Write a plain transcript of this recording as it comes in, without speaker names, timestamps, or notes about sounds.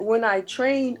when I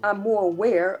train, I'm more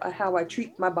aware of how I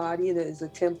treat my body as a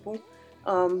temple.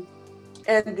 Um,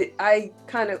 and I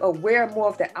kind of aware more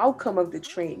of the outcome of the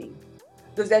training.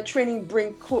 Does that training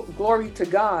bring glory to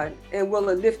God, and will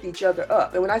it lift each other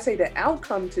up? And when I say the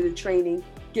outcome to the training,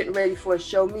 getting ready for a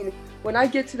show, meaning when I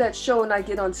get to that show and I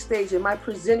get on stage, am I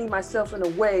presenting myself in a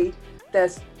way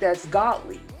that's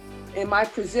godly? Am I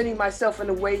presenting myself in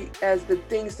a way as the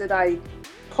things that I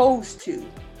pose to?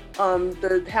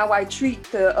 The how I treat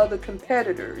the other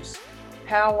competitors,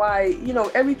 how I,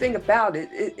 everything about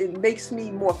it makes me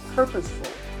more purposeful.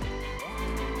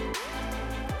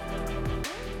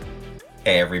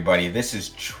 Hey everybody, this is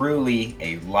truly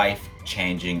a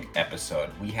life-changing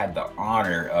episode. We had the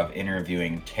honor of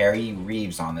interviewing Terry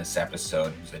Reeves on this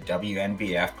episode, who's a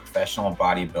WNBF professional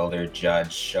bodybuilder,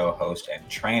 judge, show host, and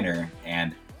trainer.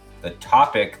 And the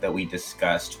topic that we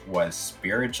discussed was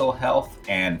spiritual health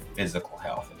and physical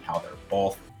health and how they're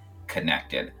both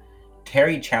connected.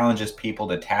 Terry challenges people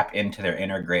to tap into their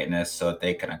inner greatness so that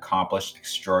they can accomplish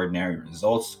extraordinary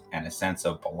results and a sense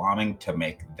of belonging to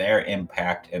make their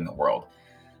impact in the world.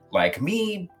 Like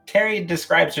me, Terry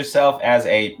describes herself as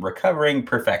a recovering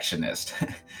perfectionist.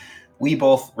 We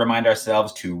both remind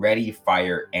ourselves to ready,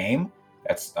 fire, aim.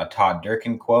 That's a Todd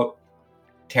Durkin quote.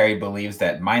 Terry believes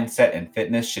that mindset and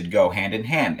fitness should go hand in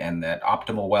hand, and that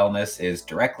optimal wellness is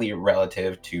directly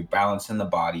relative to balance in the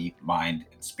body, mind,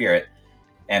 and spirit.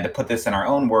 And to put this in our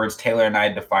own words, Taylor and I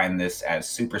define this as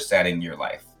supersetting your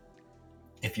life.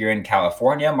 If you're in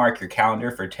California, mark your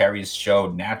calendar for Terry's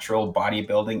show Natural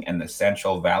Bodybuilding in the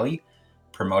Central Valley,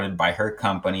 promoted by her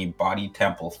company Body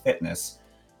Temple Fitness,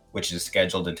 which is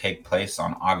scheduled to take place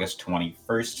on August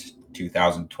 21st,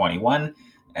 2021.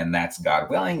 And that's God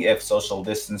willing, if social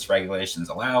distance regulations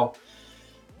allow.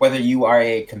 Whether you are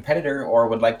a competitor or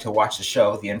would like to watch the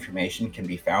show, the information can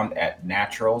be found at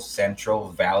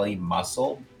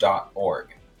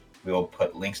naturalcentralvalleymuscle.org. We will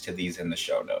put links to these in the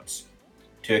show notes.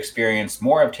 To experience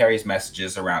more of Terry's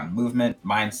messages around movement,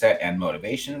 mindset, and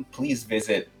motivation, please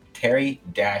visit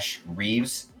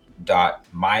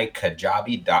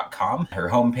terry-reeves.mykajabi.com. Her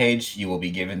homepage, you will be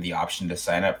given the option to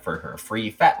sign up for her free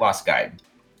fat loss guide.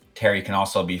 Terry can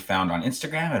also be found on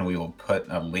Instagram, and we will put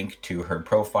a link to her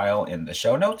profile in the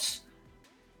show notes.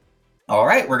 All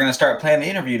right, we're going to start playing the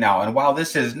interview now. And while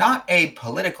this is not a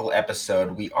political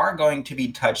episode, we are going to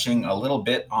be touching a little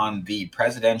bit on the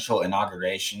presidential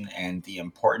inauguration and the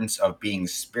importance of being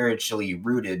spiritually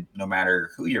rooted, no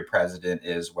matter who your president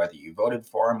is, whether you voted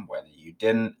for him, whether you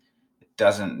didn't. It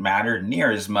doesn't matter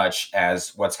near as much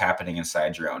as what's happening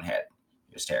inside your own head.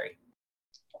 Here's Terry.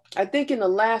 I think in the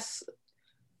last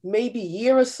maybe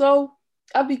year or so,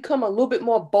 I've become a little bit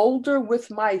more bolder with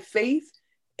my faith,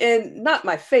 and not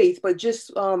my faith, but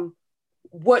just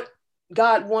what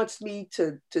God wants me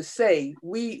to say.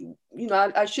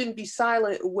 I shouldn't be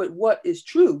silent with what is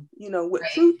true, what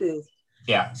right. Truth is.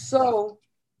 Yeah. So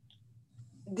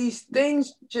these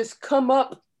things just come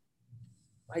up,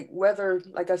 like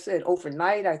I said,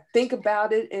 overnight, I think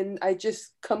about it and I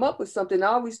just come up with something. I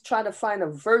always try to find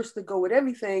a verse to go with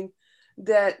everything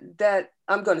that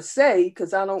I'm going to say,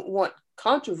 because I don't want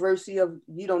controversy of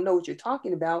you don't know what you're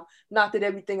talking about. Not that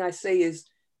everything I say is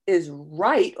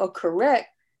right or correct,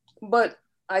 but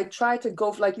I try to go,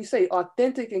 like you say,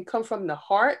 authentic and come from the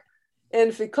heart. And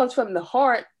if it comes from the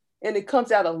heart and it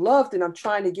comes out of love, then I'm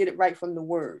trying to get it right from the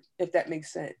word, if that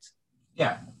makes sense.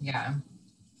 Yeah.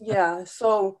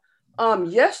 So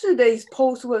yesterday's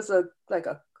post was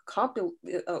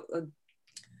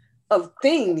of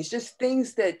things, just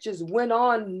things that just went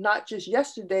on, not just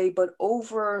yesterday, but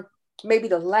over maybe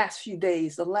the last few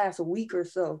days, the last week or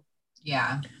so.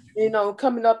 Yeah.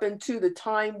 Coming up into the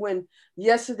time when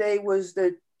yesterday was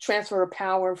the transfer of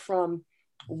power from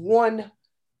one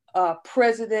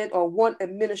president or one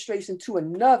administration to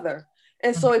another.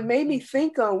 And so it made me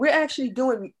think, we're actually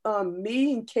doing,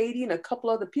 me and Katie and a couple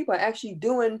other people are actually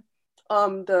doing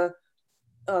the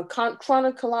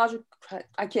chronological,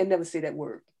 I can never say that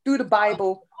word, through the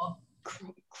Bible,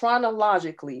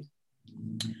 chronologically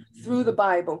through the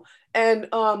Bible. And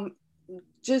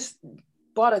just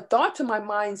brought a thought to my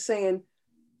mind saying,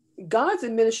 God's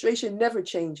administration never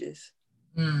changes.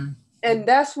 Mm. And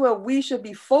that's where we should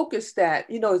be focused at.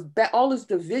 All this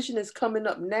division is coming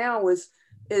up now, it's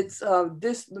this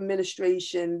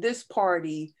administration, this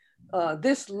party,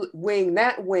 this wing,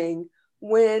 that wing.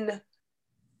 When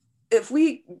if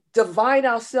we divide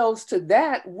ourselves to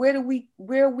that, we're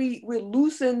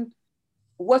losing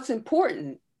what's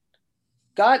important.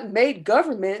 God made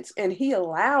governments and he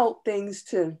allowed things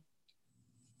to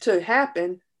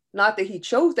happen. Not that he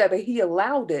chose that, but he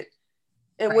allowed it.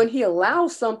 And when he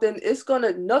allows something,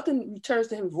 nothing returns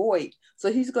to him void.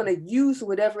 So he's gonna use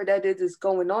whatever that is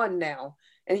going on now,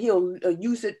 and he'll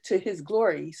use it to his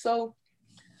glory. So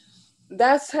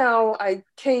that's how I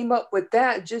came up with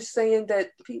that, just saying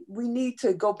that we need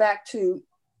to go back to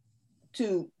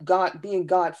God, being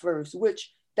God first,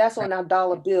 which that's on our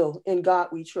dollar bill. In God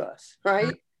we trust,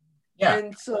 right? Yeah.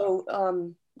 And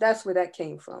so that's where that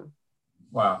came from.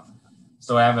 Wow.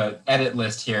 So I have an edit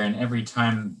list here, and every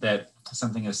time that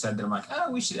something is said that I'm like,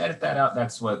 oh, we should edit that out.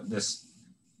 That's what this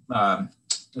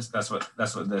that's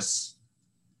what this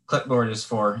clipboard is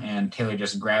for. And Taylor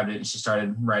just grabbed it and she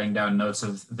started writing down notes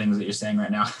of things that you're saying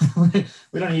right now.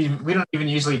 we don't even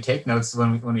usually take notes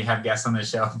when we have guests on the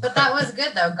show. But that was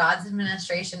good though. God's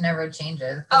administration never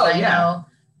changes. Oh, I know,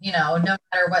 no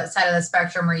matter what side of the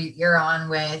spectrum you're on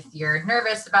with, you're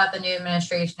nervous about the new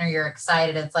administration or you're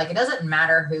excited. It's like, it doesn't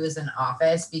matter who's in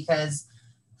office, because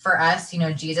for us,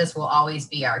 Jesus will always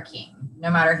be our king. No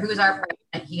matter who's our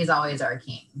president, he is always our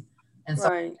king. And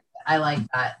so I like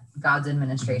that God's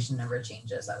administration never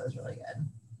changes. That was really good.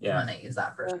 Yeah. I'm going to use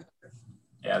that first.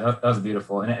 Yeah, that was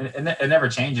beautiful. And it never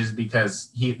changes, because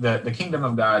the kingdom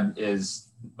of God is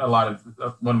one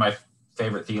of my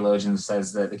favorite theologians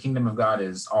says that the kingdom of God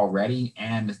is already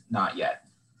and not yet.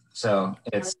 So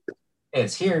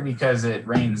it's here because it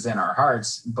reigns in our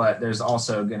hearts, but there's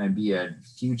also going to be a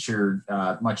future,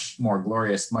 much more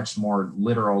glorious, much more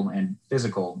literal and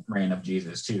physical reign of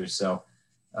Jesus too. So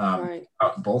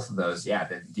both of those, the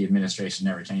administration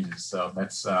never changes. So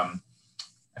that's a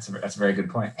very good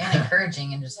point. And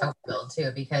encouraging and just hope-filled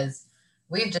too, because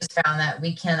we've just found that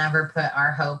we can never put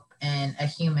our hope in a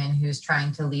human who's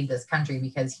trying to lead this country,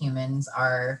 because humans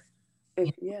are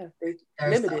they're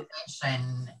limited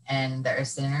and they're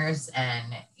sinners,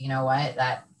 and you know what,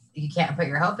 that you can't put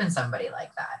your hope in somebody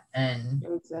like that, and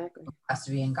exactly it has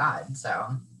to be in God.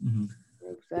 So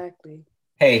exactly.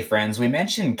 Hey friends, we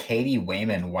mentioned Katie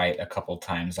Wayman White a couple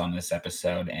times on this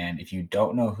episode, and if you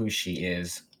don't know who she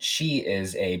is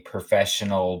a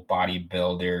professional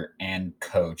bodybuilder and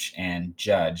coach and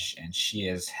judge, and she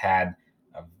has had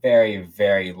a very,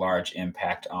 very large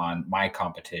impact on my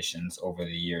competitions over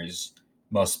the years,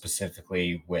 most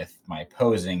specifically with my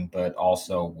posing, but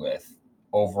also with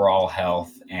overall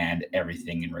health and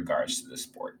everything in regards to the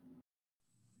sport.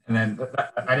 And then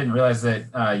I didn't realize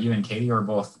that you and Katie are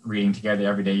both reading together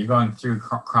every day. You're going through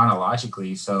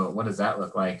chronologically. So what does that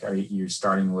look like? Are you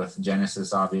starting with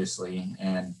Genesis, obviously,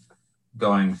 and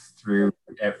going through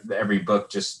every book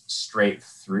just straight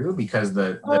through? Because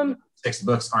the 6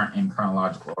 books aren't in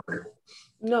chronological order.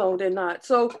 No, they're not.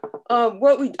 So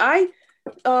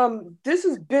this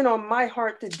has been on my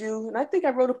heart to do, and I think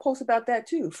I wrote a post about that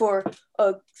too for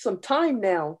some time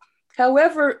now.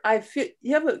 However, I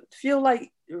feel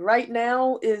like right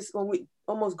now is when we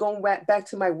almost going back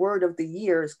to my word of the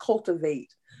year is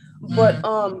cultivate. But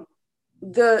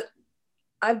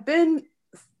I've been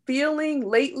feeling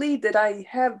lately that I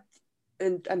have,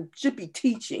 and I should be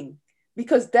teaching,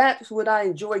 because that's what I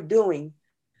enjoy doing,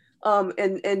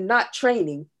 and not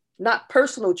training, not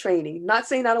personal training. Not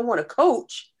saying I don't want to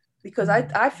coach, because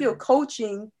I feel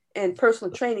coaching and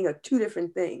personal training are 2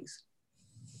 different things,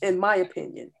 in my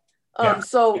opinion.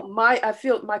 So I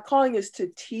feel my calling is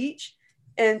to teach,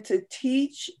 and to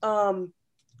teach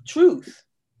truth.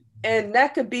 And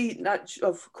that could be not,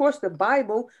 of course, the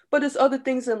Bible, but there's other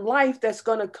things in life that's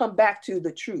going to come back to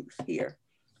the truth here.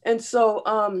 And so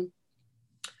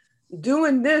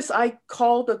doing this, I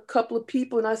called a couple of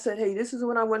people and I said, hey, this is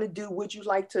what I want to do. Would you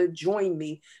like to join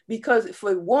me? Because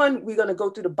for 1, we're going to go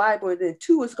through the Bible, and then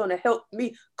 2, it's going to help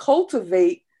me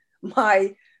cultivate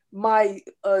my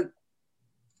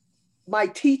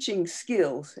teaching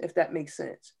skills, if that makes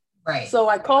sense. Right. So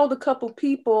I called a couple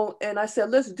people and I said,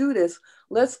 let's do this.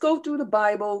 Let's go through the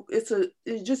Bible.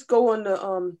 Just go on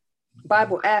the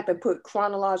Bible app and put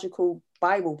chronological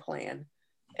Bible plan.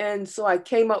 And so I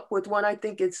came up with one. I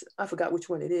forgot which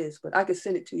one it is, but I can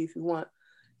send it to you if you want.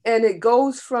 And it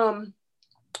goes from,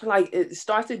 it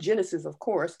starts at Genesis, of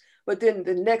course, but then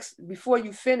the next, as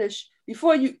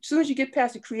soon as you get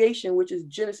past the creation, which is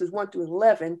Genesis 1 through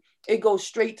 11, it goes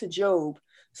straight to Job.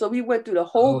 So we went through the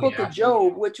whole book of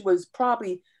Job, which was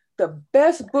probably the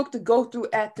best book to go through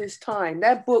at this time.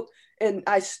 That book, and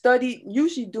I studied,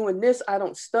 usually doing this, I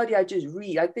don't study, I just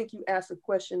read. I think you asked a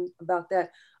question about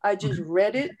that. I just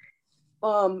read it.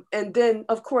 And then,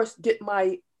 of course, get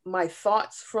my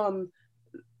thoughts from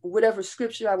whatever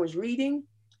scripture I was reading,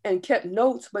 and kept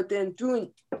notes. But then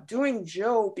during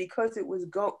Job, because it was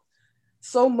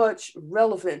so much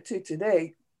relevant to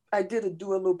today, I did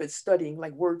do a little bit studying,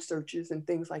 like word searches and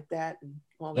things like that, and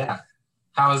all that.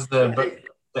 How is the book?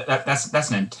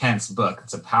 that's an intense book.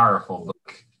 It's a powerful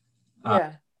book.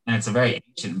 Yeah. And it's a very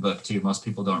ancient book too. Most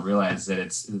people don't realize that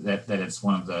it's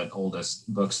one of the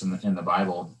oldest books in the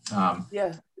Bible.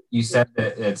 Yeah. You said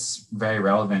that it's very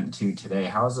relevant to today.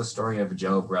 How is the story of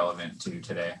Job relevant to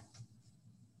today?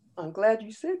 I'm glad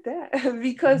you said that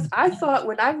because I thought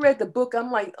when I read the book,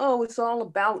 I'm like, oh, it's all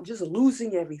about just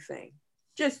losing everything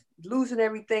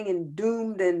and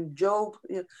doomed and Job.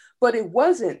 But it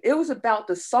wasn't. It was about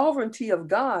the sovereignty of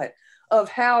God, of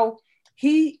how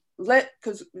he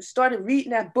because we started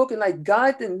reading that book and like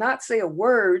God did not say a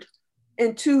word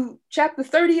into chapter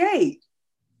 38.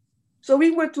 So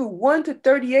we went through 1 to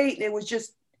 38 and it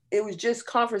was just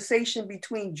conversation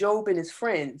between Job and his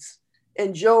friends.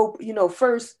 And Job,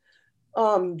 first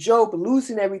Job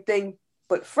losing everything.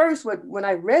 But first, when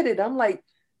I read it, I'm like,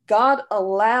 God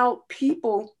allowed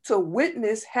people to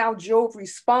witness how Job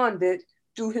responded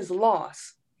to his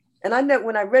loss. And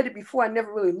when I read it before, I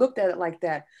never really looked at it like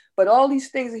that. But all these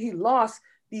things that he lost,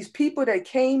 these people that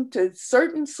came to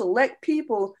certain select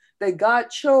people that God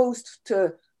chose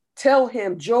to tell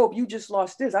him, Job, you just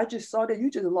lost this. I just saw that you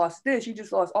just lost this. You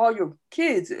just lost all your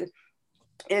kids.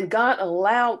 And God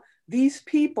allowed these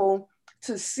people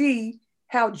to see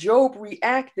how Job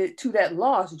reacted to that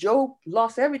loss. Job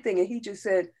lost everything. And he just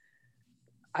said,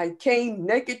 I came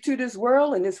naked to this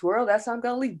world, and this world, that's how I'm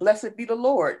going to leave. Blessed be the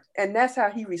Lord. And that's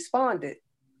how he responded.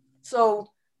 So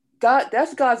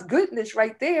that's God's goodness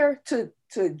right there to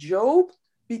Job,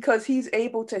 because he's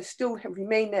able to still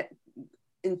remain that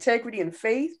integrity and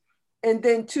faith. And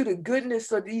then to the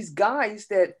goodness of these guys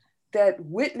that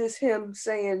witness him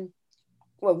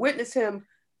witness him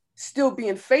still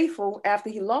being faithful after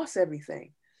he lost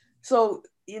everything. So,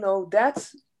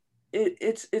 that's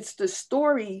it's the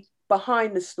story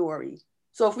behind the story.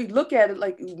 So if we look at it,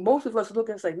 like most of us look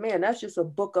at it, it's like, man, that's just a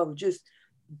book of just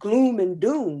gloom and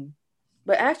doom.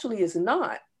 But actually it's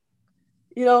not.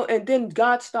 And then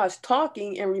God starts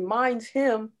talking and reminds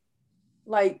him,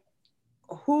 like,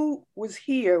 who was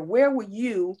here? Where were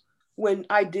you when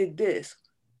I did this?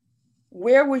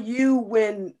 Where were you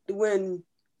when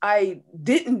I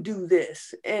didn't do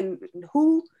this? And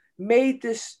who made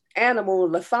this animal,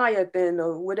 Leviathan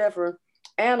or whatever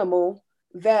animal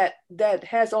that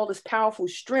has all this powerful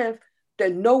strength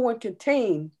that no one can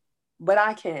tame, but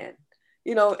I can?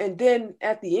 And then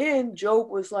at the end, Job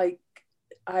was like,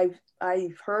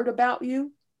 I've heard about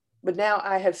you, but now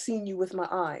I have seen you with my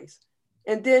eyes.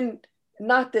 And then,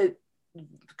 not that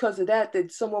because of that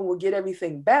someone will get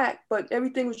everything back, but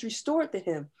everything was restored to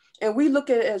him. And we look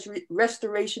at it as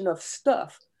restoration of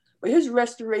stuff, but his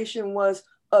restoration was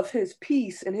of his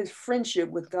peace and his friendship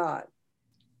with God.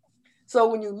 So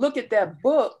when you look at that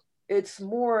book, it's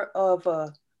more of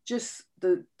just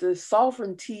the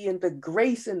sovereignty and the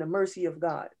grace and the mercy of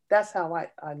God. That's how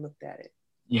I looked at it.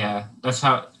 Yeah, that's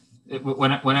how.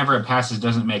 Whenever a passage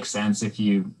doesn't make sense, if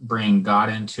you bring God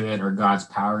into it or God's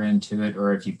power into it,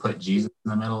 or if you put Jesus in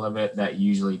the middle of it, that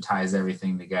usually ties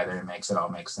everything together and makes it all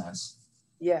make sense.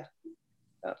 Yeah.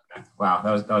 Wow,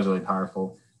 that was really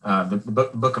powerful.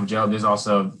 The book of Job is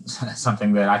also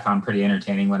something that I found pretty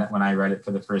entertaining when I read it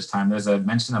for the first time. There's a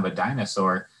mention of a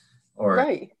dinosaur, or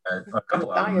right. a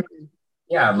couple of them.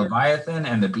 Yeah, Leviathan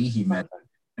and the Behemoth.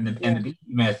 And the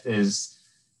Behemoth is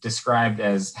described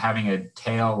as having a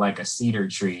tail like a cedar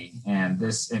tree, and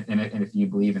if you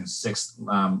believe in 6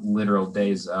 literal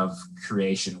days of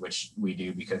creation, which we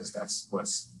do because that's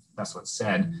what's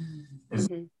said, is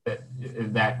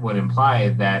that would imply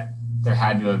that there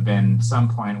had to have been some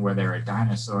point where there were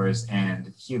dinosaurs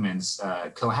and humans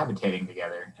cohabitating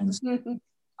together, and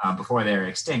before they were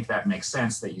extinct. That makes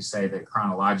sense that you say that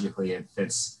chronologically it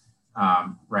fits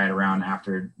right around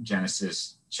after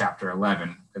Genesis chapter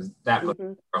 11, because that book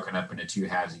is broken up into 2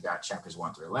 halves. You got chapters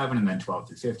 1 through 11 and then 12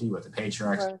 through 50 with the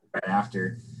patriarchs right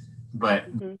after. But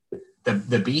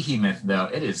the Behemoth, though,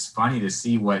 it is funny to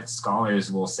see what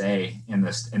scholars will say in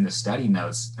the study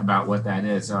notes about what that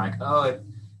is. They're like, oh,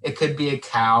 it could be a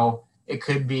cow, it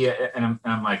could be and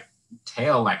I'm like,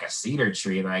 tail like a cedar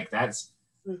tree, like that's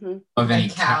of any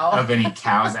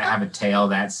cows that have a tail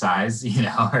that size,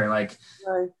 or like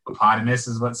hippopotamus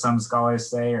is what some scholars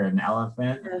say, or an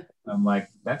elephant. I'm like,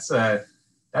 that's a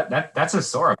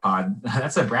sauropod.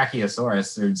 That's a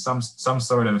brachiosaurus, or some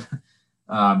sort of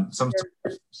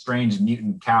strange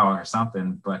mutant cow or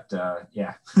something. But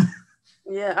yeah.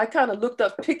 Yeah, I kind of looked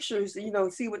up pictures,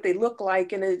 see what they look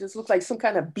like, and it just looks like some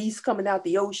kind of beast coming out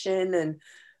the ocean, and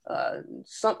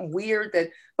something weird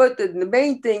but the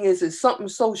main thing is something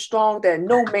so strong that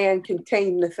no man can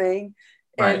tame the thing.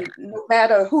 And no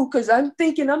matter who, because I'm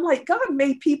like, God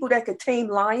made people that could tame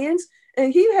lions,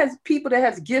 and he has people that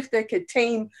has gifts that could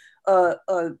tame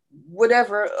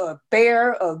whatever, a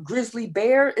bear, a grizzly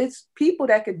bear. It's people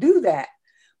that could do that.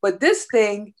 But this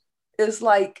thing is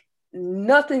like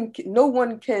nothing, no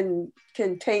one can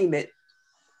tame it.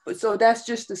 But so that's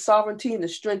just the sovereignty and the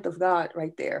strength of God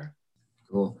right there.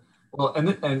 Cool. Well,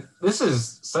 and this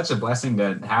is such a blessing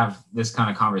to have this kind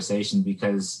of conversation,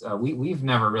 because we've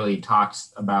never really talked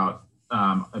about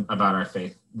our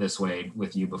faith this way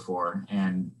with you before.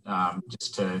 And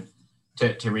just to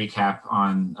recap,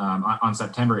 on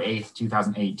September 8th,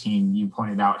 2018, you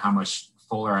pointed out how much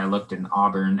fuller I looked in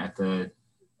Auburn at the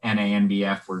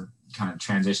NANBF. We're kind of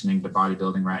transitioning to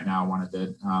bodybuilding right now. I wanted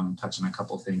to touch on a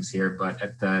couple things here, but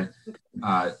at the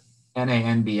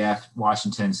NANBF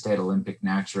Washington State Olympic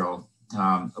Natural,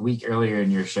 a week earlier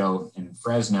in your show in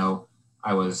Fresno,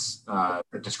 I was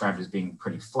described as being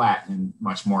pretty flat and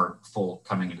much more full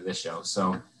coming into this show.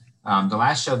 So the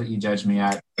last show that you judged me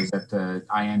at was at the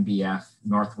INBF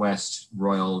Northwest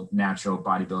Royal Natural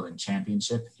Bodybuilding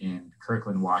Championship in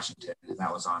Kirkland, Washington.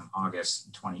 That was on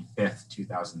August 25th,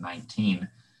 2019.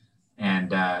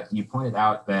 And you pointed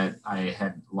out that I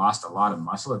had lost a lot of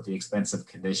muscle at the expense of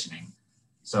conditioning.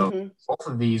 So both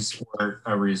of these were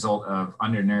a result of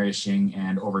undernourishing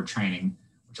and overtraining,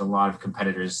 which a lot of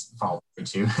competitors fall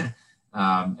into.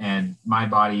 And my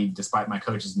body, despite my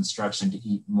coach's instruction to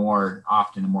eat more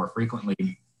often and more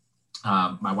frequently,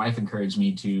 my wife encouraged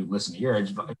me to listen to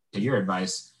your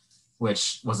advice,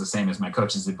 which was the same as my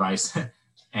coach's advice.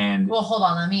 And well, hold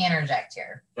on, let me interject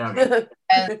here. Yeah.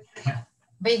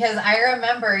 Because I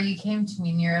remember you came to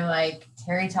me and you're like,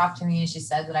 Terry talked to me and she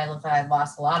said that I looked like I'd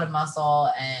lost a lot of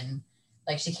muscle, and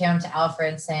like she came up to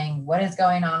Alfred saying, what is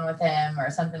going on with him,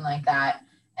 or something like that.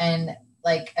 And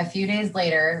like a few days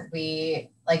later,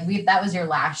 that was your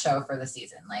last show for the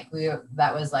season.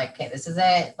 That was like, okay, this is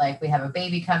it. Like, we have a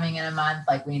baby coming in a month.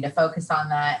 Like, we need to focus on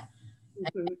that.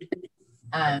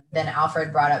 Then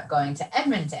Alfred brought up going to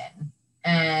Edmonton,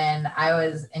 and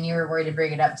you were worried to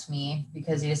bring it up to me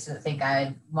because you just didn't think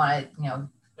I'd want to,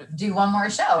 do one more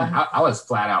show. And I was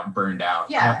flat out burned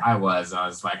out. Yeah. I was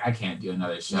like, I can't do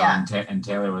another show. Yeah. And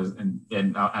Taylor was, and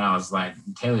I was like,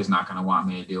 Taylor's not going to want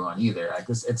me to do one either. Like,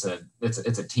 this, it's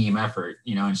a team effort,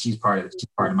 and she's part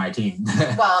of my team.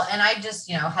 Well, and I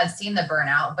just, had seen the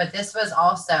burnout, but this was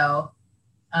also,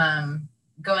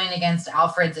 going against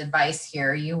Alfred's advice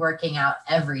here, you working out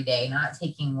every day, not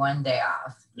taking one day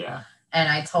off. Yeah. And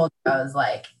I told you, I was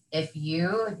like, if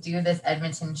you do this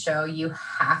Edmonton show, you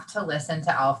have to listen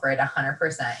to Alfred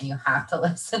 100%, and you have to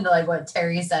listen to like what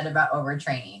Terry said about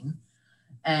overtraining.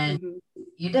 And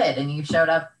you did, and you showed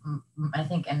up. I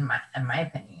think in my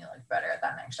opinion, you looked better at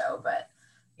that next show, but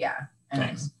yeah.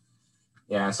 Thanks.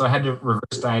 Yeah, so I had to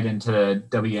reverse diet into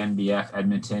WNBF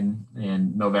Edmonton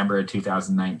in November of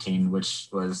 2019, which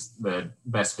was the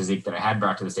best physique that I had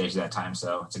brought to the stage at that time.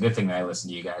 So it's a good thing that I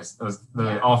listened to you guys.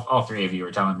 All three of you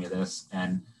were telling me this.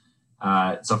 And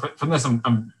so from this,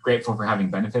 I'm grateful for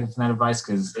having benefited from that advice,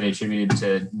 because it attributed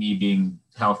to me being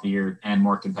healthier and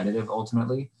more competitive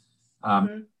ultimately.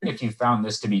 If you found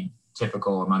this to be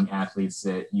typical among athletes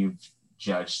that you've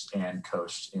judged and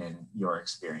coached in your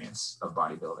experience of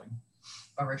bodybuilding.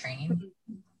 Overtraining.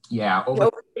 Yeah,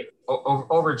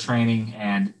 overtraining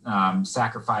and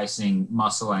sacrificing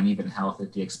muscle and even health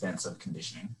at the expense of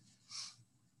conditioning.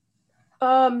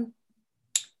 I'm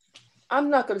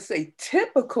not going to say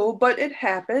typical, but it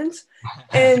happens.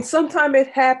 And sometimes it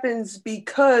happens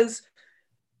because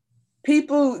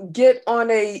people get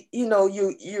on a,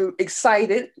 you're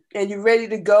excited and you're ready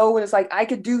to go. And it's like, I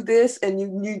could do this. And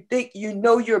you think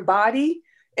your body,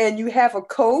 and you have a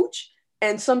coach.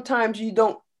 And sometimes you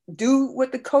don't do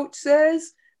what the coach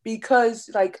says because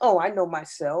like, oh, I know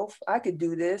myself, I could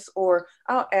do this, or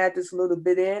I'll add this little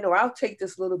bit in, or I'll take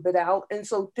this little bit out. And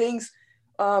so things,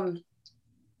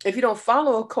 if you don't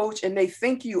follow a coach and they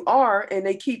think you are, and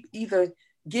they keep either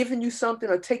giving you something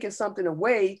or taking something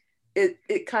away,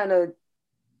 it kind of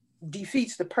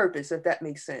defeats the purpose, if that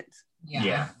makes sense.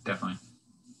 Yeah, definitely.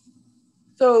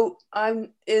 So I'm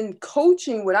in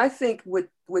coaching. What I think with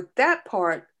that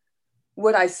part,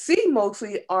 what I see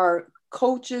mostly are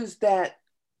coaches that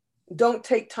don't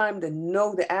take time to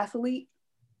know the athlete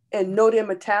and know their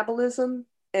metabolism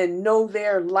and know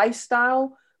their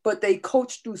lifestyle, but they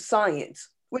coach through science,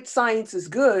 which science is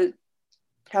good.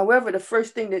 However, the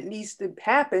first thing that needs to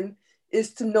happen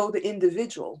is to know the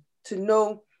individual, to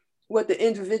know what the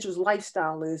individual's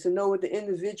lifestyle is, and know what the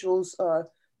individual's,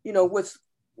 what's,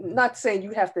 not saying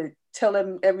you have to tell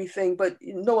them everything, but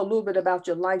know a little bit about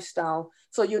your lifestyle,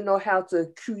 so you know how to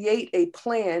create a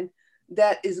plan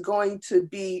that is going to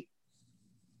be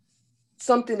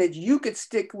something that you could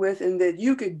stick with and that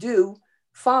you could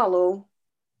follow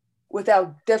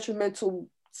without detrimental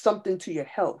something to your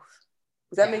health.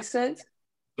 Does that make sense?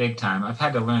 Big time. I've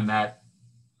had to learn that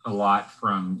a lot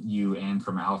from you and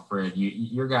from Alfred.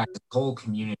 Your guys' whole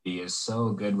community is so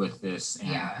good with this.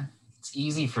 And it's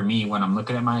easy for me when I'm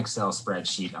looking at my Excel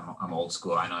spreadsheet. I'm old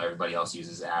school. I know everybody else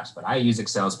uses apps, but I use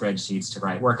Excel spreadsheets to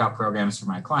write workout programs for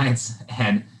my clients.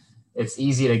 And it's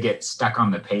easy to get stuck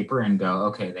on the paper and go,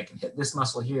 okay, they can hit this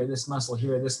muscle here, this muscle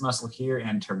here, this muscle here,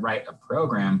 and to write a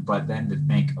program, but then to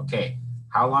think, okay,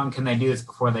 how long can they do this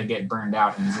before they get burned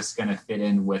out? And is this going to fit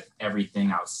in with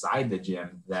everything outside the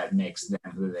gym that makes them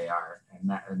who they are?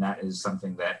 And that is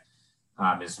something that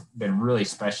has been really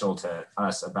special to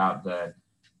us about the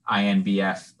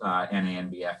INBF,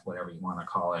 NANBF, whatever you want to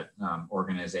call it,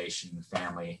 organization,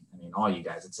 family. I mean, all you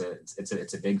guys,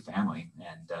 it's a big family,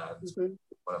 and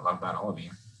what I love about all of you.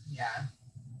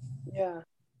 Yeah.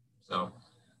 So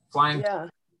flying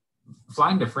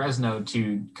to Fresno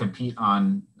to compete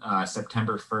on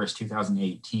September 1st,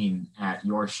 2018 at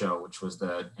your show, which was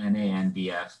the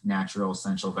NANBF Natural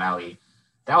Central Valley.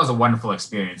 That was a wonderful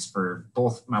experience for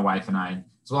both my wife and I,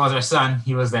 as well as our son.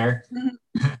 He was there.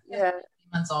 Yeah.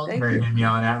 Months old. Heard him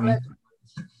yelling at me.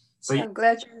 So I'm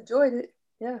glad you enjoyed it.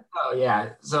 Yeah. Oh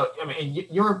yeah. So I mean,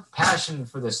 your passion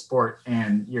for the sport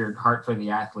and your heart for the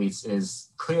athletes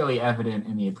is clearly evident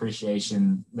in the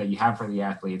appreciation that you have for the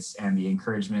athletes and the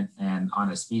encouragement and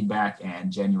honest feedback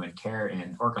and genuine care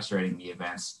in orchestrating the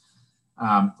events.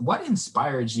 What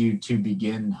inspired you to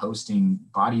begin hosting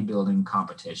bodybuilding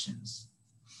competitions?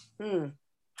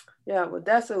 Yeah, well,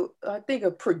 that's I think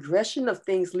a progression of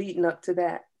things leading up to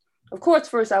that. Of course,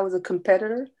 first I was a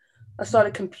competitor. I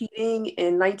started competing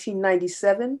in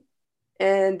 1997.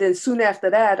 And then soon after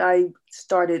that, I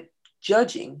started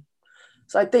judging.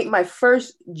 So I think my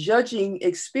first judging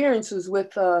experience was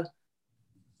with I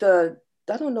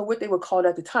don't know what they were called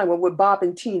at the time, but with Bob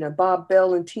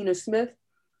Bell and Tina Smith.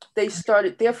 They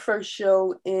started their first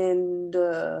show in,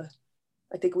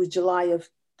 I think it was July of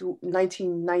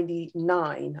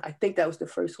 1999. I think that was the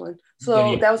first one.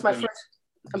 So that was my first.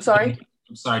 I'm sorry?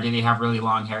 Did he have really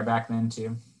long hair back then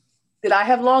too? Did I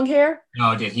have long hair?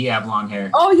 No, did he have long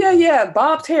hair? Oh, yeah.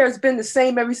 Bob's hair has been the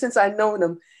same ever since I've known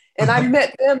him. And I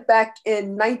met them back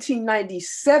in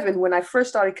 1997 when I first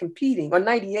started competing, or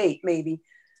 98 maybe.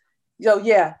 So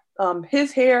yeah,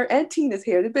 his hair and Tina's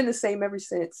hair, they've been the same ever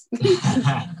since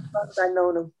I've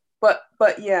known them. But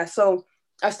yeah, so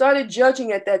I started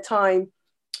judging at that time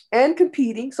and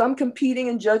competing. So I'm competing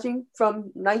and judging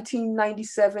from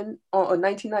 1997 or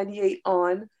 1998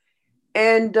 on.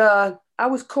 And I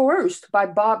was coerced by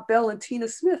Bob Bell and Tina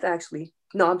Smith, actually.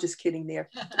 No, I'm just kidding there.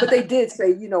 But they did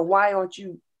say, why aren't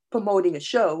you promoting a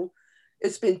show?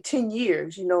 It's been 10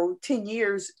 years, 10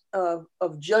 years of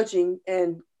judging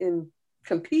and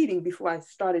competing before I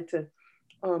started to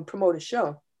promote a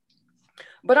show.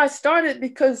 But I started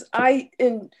because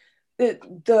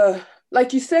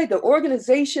like you say, the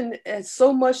organization has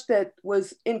so much that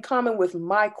was in common with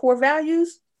my core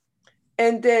values.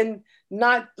 And then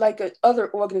not like other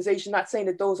organizations, not saying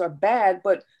that those are bad,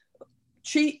 but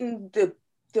treating the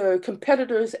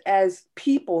competitors as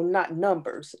people, not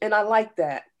numbers. And I like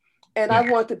that. And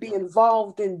I want to be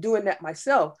involved in doing that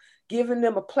myself, giving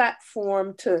them a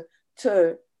platform to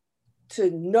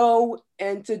know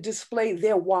and to display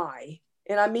their why.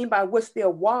 And I mean by what's their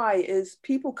why is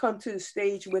people come to the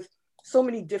stage with so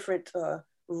many different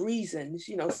reasons.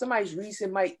 Somebody's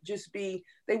reason might just be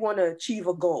they want to achieve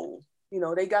a goal.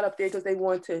 They got up there because they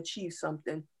wanted to achieve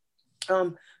something.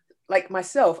 Like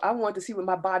myself, I wanted to see what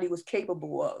my body was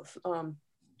capable of.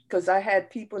 Because I had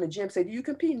people in the gym say, do you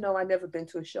compete? No, I never been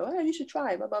to a show. Hey, you should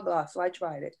try it, blah, blah, blah. So I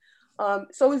tried it.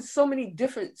 So it's so many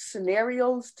different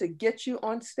scenarios to get you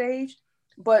on stage.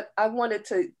 But I wanted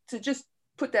to just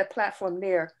put that platform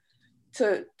there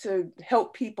to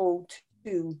help people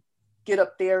to get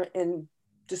up there and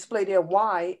display their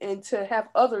why and to have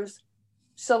others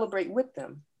celebrate with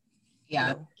them.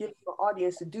 Yeah. Give the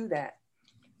audience to do that.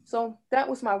 So that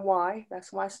was my why.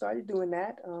 That's why I started doing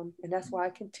that. And that's why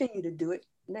I continue to do it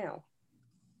now.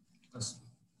 That's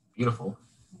beautiful.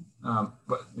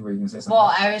 What were you going to say something?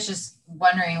 Well, I was just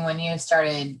wondering when you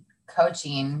started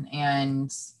coaching and,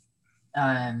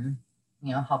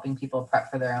 helping people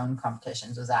prep for their own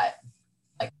competitions, was that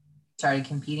like started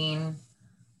competing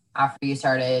after you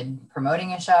started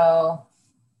promoting a show?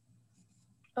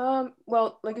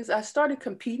 Well, like I started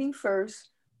competing first.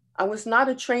 I was not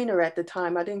a trainer at the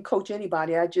time. I didn't coach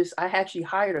anybody. I actually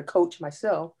hired a coach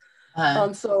myself.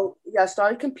 So yeah, I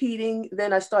started competing.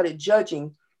 Then I started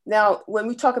judging. Now, when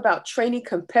we talk about training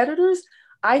competitors,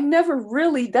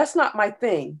 that's not my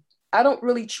thing. I don't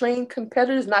really train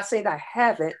competitors, not saying I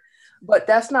haven't, but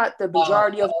that's not the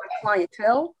majority of okay. my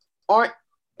clientele. Aren't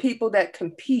people that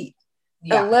compete.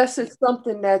 Yeah. Unless it's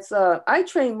something that's I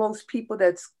train most people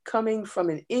that's coming from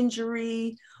an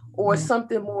injury or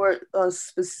something more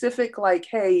specific, like,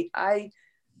 hey, I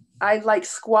like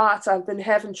squats. I've been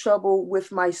having trouble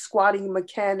with my squatting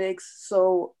mechanics,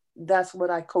 so that's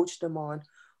what I coach them on.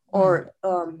 Or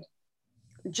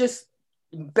just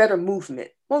better movement.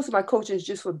 Most of my coaching is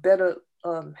just for better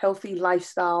healthy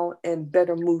lifestyle and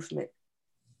better movement.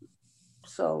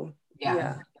 So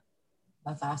yeah.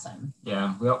 That's awesome.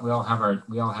 Yeah, we all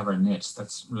have our niche.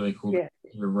 That's really cool. Yeah.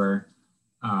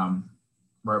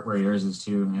 Where yours is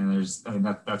too.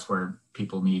 And that's where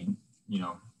people need,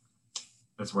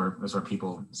 that's where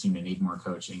people seem to need more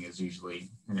coaching, is usually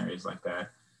in areas like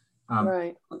that.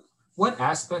 Right. What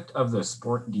aspect of the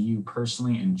sport do you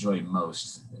personally enjoy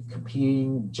most?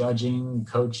 Competing, judging,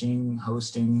 coaching,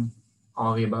 hosting,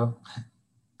 all the above?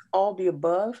 All the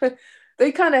above.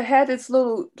 They kind of had its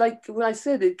little, like when I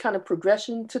said, it kind of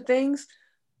progression to things.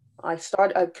 I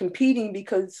started competing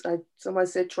because someone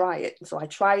said, try it. So I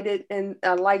tried it and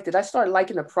I liked it. I started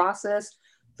liking the process,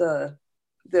 the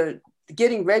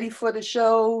getting ready for the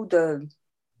show, the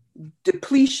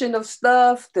depletion of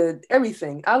stuff, the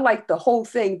everything. I liked the whole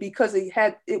thing because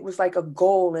it was like a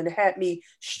goal and it had me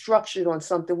structured on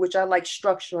something, which I like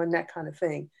structure and that kind of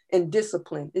thing. And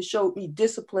discipline. It showed me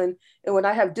discipline. And when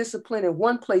I have discipline in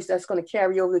one place, that's going to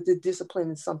carry over to discipline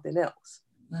in something else.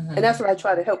 And that's what I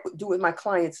try to do with my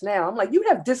clients now. I'm like, you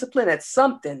have discipline at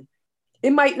something.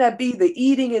 It might not be the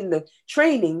eating and the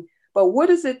training, but what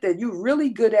is it that you're really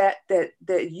good at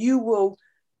that you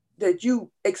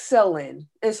excel in?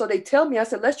 And so they tell me, I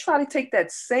said, let's try to take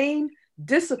that same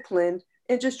discipline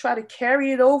and just try to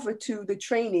carry it over to the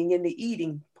training and the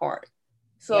eating part.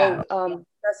 So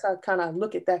that's how kind of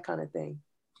look at that kind of thing.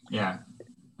 Yeah,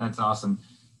 that's awesome.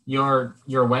 Your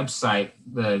website,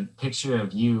 the picture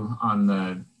of you on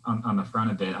the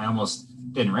front of it, I almost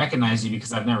didn't recognize you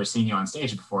because I've never seen you on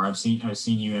stage before. I've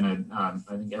seen you in I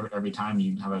think every time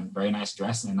you have a very nice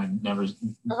dress, and I've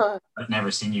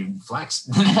never seen you flex.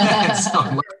 So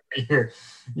I'm looking at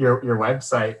your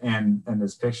website and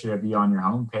this picture of you on your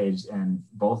homepage, and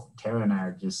both Tara and I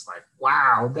are just like,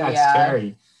 wow, that's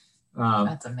Terry.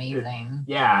 That's amazing.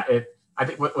 I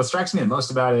think what strikes me the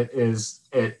most about it is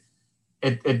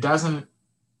it doesn't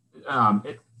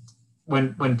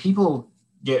when people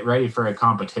get ready for a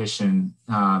competition,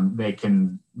 they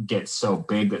can get so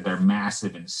big that they're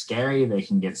massive and scary. They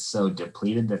can get so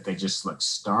depleted that they just look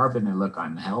starved and they look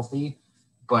unhealthy.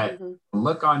 But the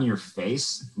look on your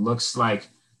face looks like,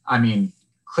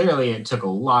 clearly it took a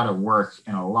lot of work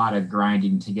and a lot of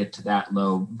grinding to get to that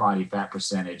low body fat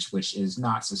percentage, which is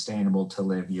not sustainable to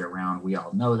live year round. We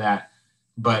all know that.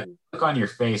 But look on your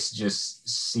face just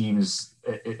seems,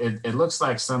 it looks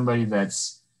like somebody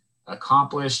that's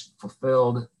accomplished,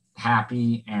 fulfilled,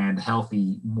 happy, and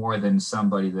healthy more than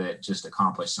somebody that just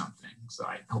accomplished something. So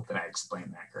I hope that I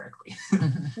explained that correctly.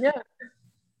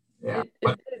 Yeah.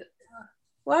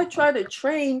 Well, I try to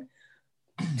train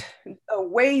a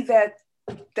way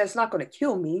that's not going to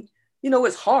kill me.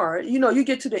 It's hard. You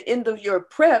get to the end of your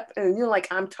prep and you're like,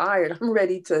 I'm tired. I'm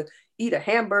ready to eat a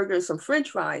hamburger and some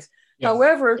French fries. Yes.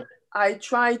 However, I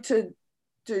try to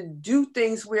do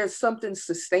things where it's something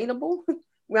sustainable,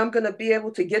 where I'm going to be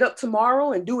able to get up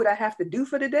tomorrow and do what I have to do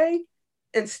for the day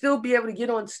and still be able to get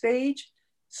on stage.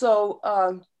 So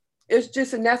it's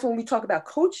just, and that's when we talk about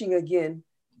coaching again.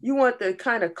 You want the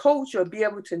kind of coach or be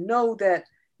able to know that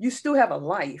you still have a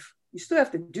life. You still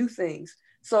have to do things.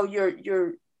 So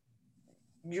your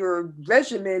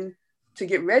regimen to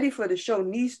get ready for the show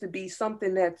needs to be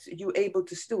something that you're able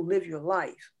to still live your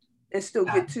life and still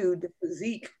get to the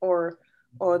physique or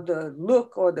the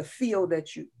look or the feel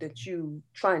that you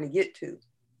trying to get to.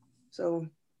 So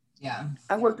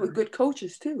I worked with good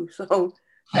coaches too. So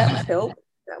that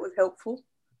was helpful.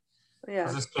 Yeah.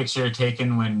 Was this picture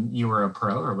taken when you were a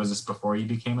pro, or was this before you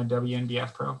became a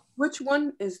WNBF pro? Which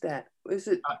one is that? Is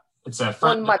it it's a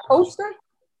front on my poster?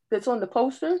 That's on the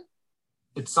poster?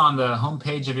 It's on the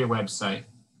homepage of your website.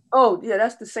 Oh, yeah,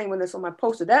 that's the same one that's on my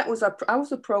poster. I was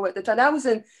a pro at the time.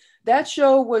 That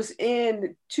show was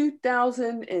in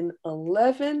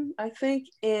 2011, I think,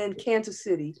 in Kansas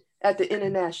City at the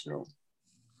International.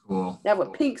 Cool. That was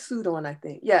a pink suit on, I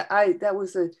think. Yeah, that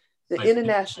was the like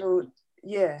International.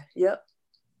 Yeah, yep.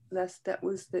 That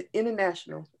was the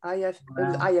International It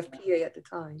was IFPA at the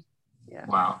time. Yeah.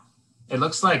 Wow. It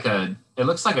looks like a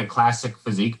classic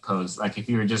physique pose. Like if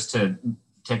you were just to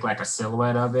take like a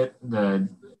silhouette of it,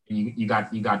 you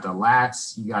got the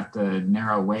lats, you got the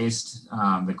narrow waist,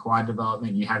 the quad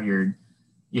development, you have your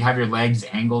you have your legs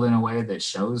angled in a way that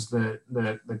shows the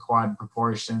quad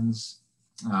proportions.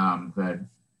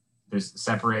 There's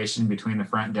separation between the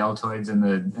front deltoids and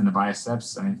the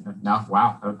biceps. No,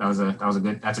 wow,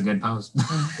 that's a good pose.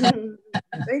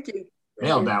 Thank you.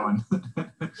 Nailed that one.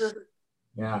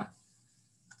 Yeah.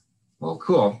 Well,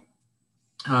 cool.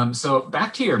 So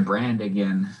back to your brand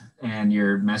again and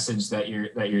your message that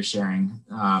you're sharing.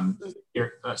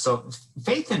 So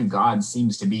faith in God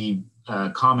seems to be a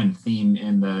common theme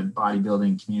in the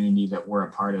bodybuilding community that we're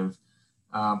a part of.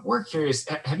 We're curious,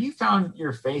 have you found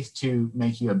your faith to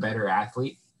make you a better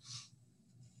athlete?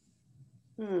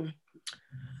 I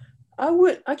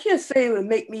can't say it would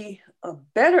make me a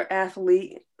better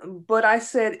athlete, but I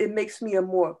said it makes me a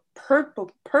more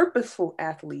purposeful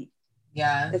athlete.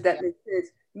 Yeah. If that makes sense.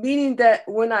 Meaning that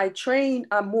when I train,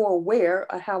 I'm more aware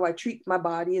of how I treat my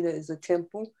body and it is a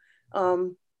temple.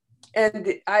 And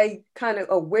I kind of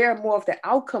aware more of the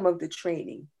outcome of the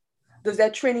training. Does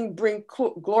that training bring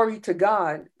glory to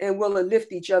God, and will it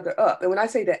lift each other up? And when I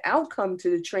say the outcome to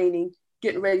the training,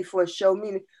 getting ready for a show,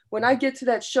 meaning when I get to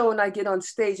that show and I get on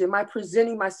stage, am I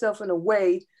presenting myself in a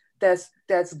way that's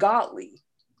godly?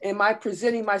 Am I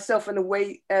presenting myself in a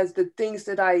way as the things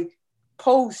that I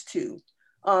pose to?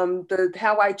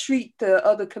 How I treat the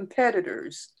other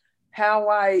competitors, how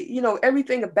I,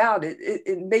 everything about it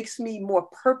makes me more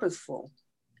purposeful.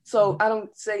 So I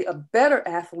don't say a better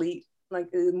athlete, like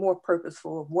more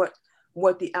purposeful of what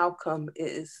the outcome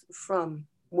is from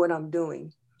what I'm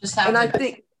doing. I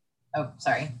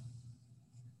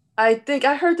think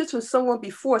I heard this from someone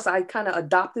before, so I kind of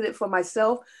adopted it for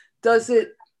myself. Does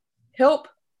it help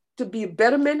to be a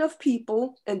betterment of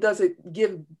people, and does it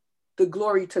give the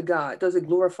glory to God? Does it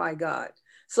glorify God?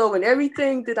 So in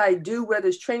everything that I do, whether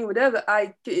it's training, whatever,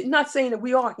 I'm not saying that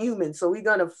we are human, so we're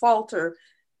going to falter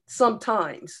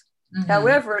sometimes. Mm-hmm.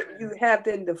 However, you have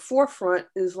in the forefront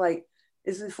is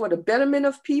it for the betterment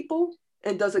of people,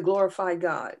 and does it glorify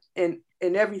God in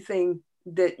everything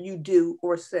that you do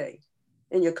or say,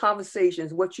 in your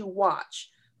conversations, what you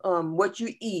watch, what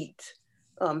you eat,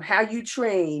 how you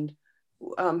train,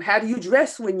 how do you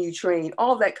dress when you train,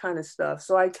 all that kind of stuff.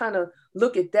 So I kind of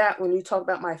look at that when you talk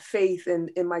about my faith and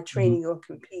in my training or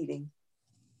competing.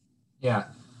 Yeah,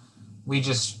 we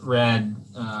just read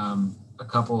a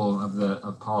couple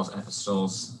of Paul's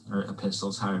epistles,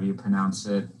 however you pronounce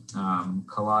it,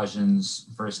 Colossians,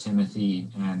 1 Timothy,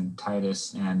 and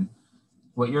Titus. And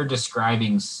what you're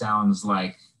describing sounds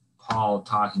like Paul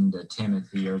talking to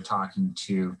Timothy or talking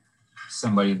to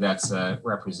somebody that's a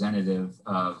representative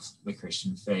of the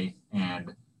Christian faith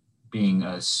and being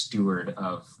a steward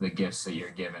of the gifts that you're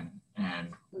given and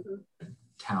the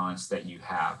talents that you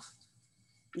have.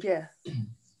 Yeah.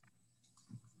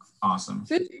 Awesome.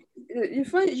 It's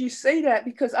funny you say that,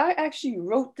 because I actually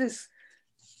wrote this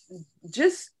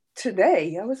just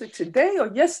today. Was it today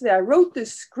or yesterday? I wrote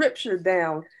this scripture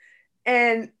down,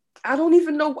 and I don't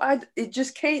even know why it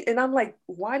just came. And I'm like,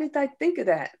 why did I think of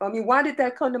that? I mean, why did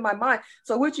that come to my mind?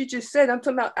 So what you just said, I'm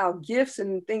talking about our gifts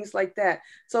and things like that.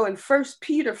 So in 1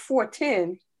 Peter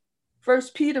 4:10,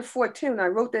 I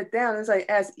wrote that down. It's like,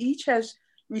 as each has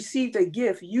received a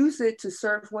gift, use it to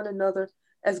serve one another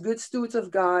as good stewards of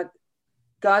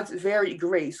God's varied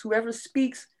grace. Whoever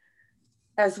speaks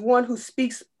as one who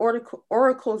speaks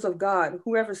oracles of God,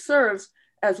 whoever serves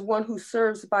as one who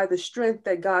serves by the strength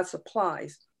that God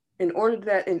supplies, in order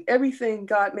that in everything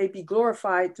God may be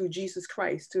glorified through Jesus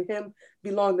Christ. To him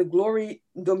belong the glory,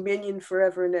 dominion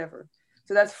forever and ever.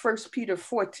 So that's 1 Peter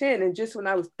 4:10. And just when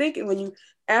I was thinking, when you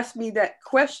asked me that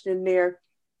question there,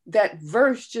 that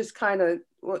verse just kind of,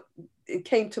 it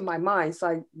came to my mind. So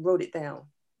I wrote it down.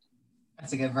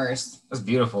 That's a good verse. That's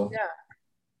beautiful. Yeah.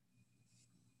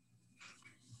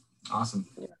 Awesome.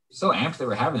 Yeah. So amped that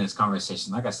we're having this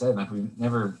conversation. Like I said, we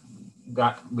never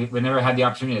had the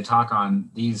opportunity to talk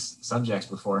on these subjects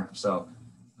before. So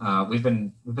we've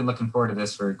been looking forward to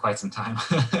this for quite some time.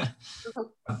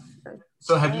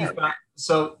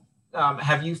 So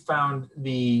have you found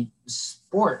the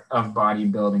sport of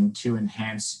bodybuilding to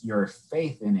enhance your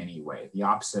faith in any way? The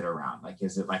opposite around, like,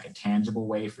 is it like a tangible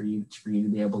way for you to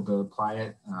be able to apply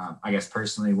it? I guess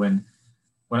personally, when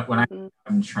I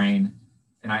train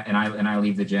and I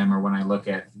leave the gym, or when I look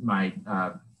at my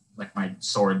my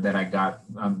sword that I got,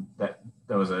 that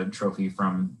was a trophy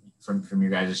from your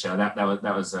guys' show. That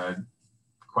was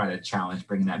quite a challenge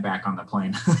bringing that back on the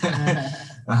plane.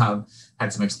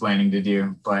 Had some explaining to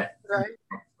do, but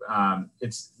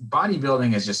it's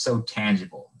bodybuilding is just so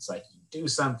tangible. It's like you do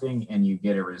something and you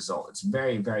get a result. It's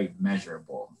very, very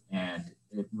measurable. And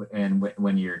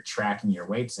when you're tracking your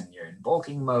weights and you're in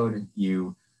bulking mode,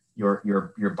 you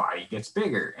your body gets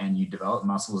bigger and you develop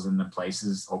muscles in the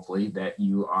places, hopefully, that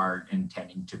you are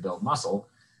intending to build muscle.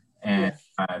 And,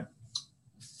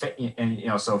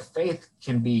 so faith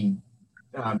can be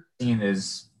seen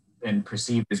as and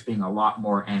perceived as being a lot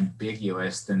more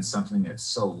ambiguous than something that's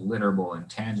so literal and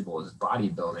tangible as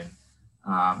bodybuilding.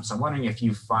 So I'm wondering if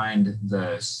you find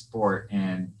the sport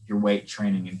and your weight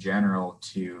training in general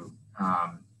to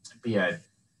be a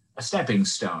stepping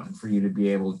stone for you to be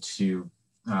able to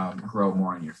grow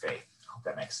more in your faith. I hope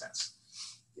that makes sense.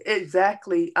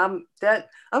 Exactly. I'm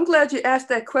glad you asked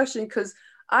that question, because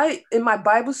in my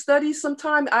Bible study,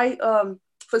 sometimes I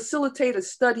facilitate a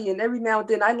study, and every now and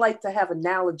then I like to have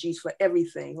analogies for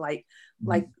everything.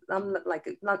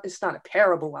 It's not a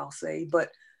parable, I'll say,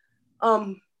 but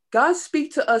God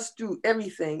speaks to us through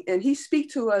everything, and He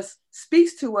speaks to us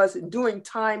during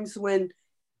times when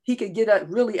He could get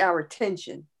really our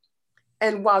attention.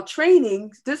 And while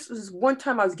training, this was one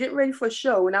time I was getting ready for a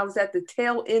show, and I was at the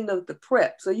tail end of the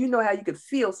prep. So you know how you could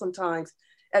feel sometimes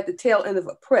at the tail end of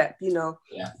a prep,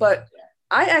 Yeah. But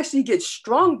I actually get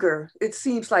stronger, it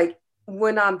seems like,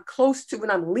 when I'm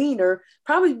leaner,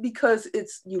 probably because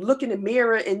you look in the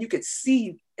mirror and you could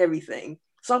see everything.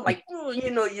 So I'm like,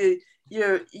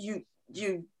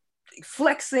 you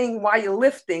flexing while you're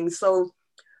lifting. So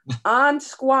I'm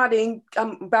squatting.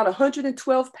 I'm about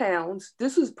 112 pounds.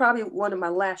 This was probably one of my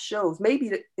last shows,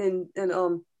 maybe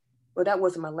well, that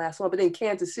wasn't my last one, but in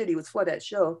Kansas City, it was for that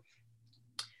show.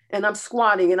 And I'm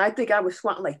squatting, and I think I was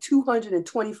squatting like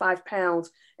 225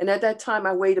 pounds. And at that time,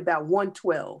 I weighed about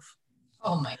 112.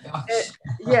 Oh my gosh.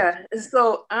 And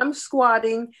so I'm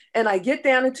squatting, and I get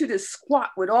down into this squat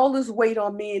with all this weight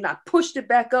on me, and I pushed it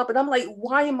back up. And I'm like,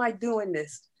 why am I doing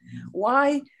this?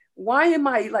 Why am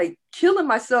I like killing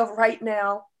myself right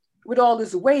now with all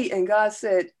this weight? And God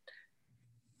said,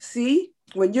 see,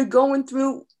 when you're going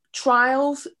through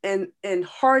trials and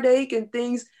heartache and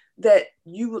things, that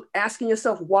you asking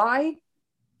yourself why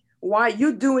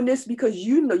you're doing this, because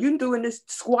you're doing this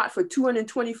squat for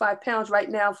 225 pounds right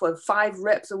now for 5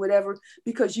 reps or whatever,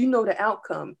 because you know the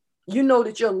outcome. You know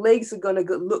that your legs are going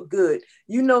to look good.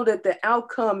 You know that the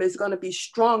outcome is going to be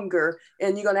stronger,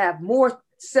 and you're going to have more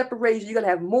separation. You're going to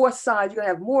have more size. You're going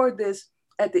to have more of this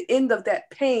at the end of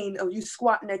that pain of you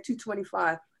squatting at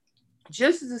 225.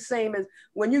 Just as the same as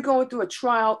when you're going through a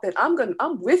trial, that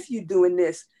I'm with you doing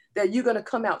this, that you're going to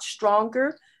come out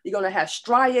stronger. You're going to have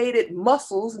striated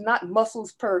muscles, not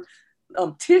muscles per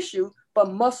tissue,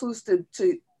 but muscles to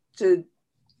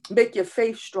make your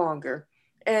faith stronger.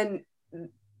 And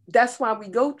that's why we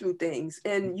go through things,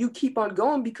 and you keep on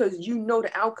going because you know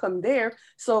the outcome there.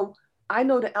 So I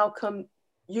know the outcome.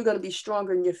 You're going to be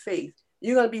stronger in your faith.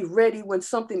 You're going to be ready when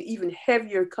something even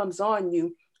heavier comes on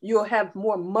you. You'll have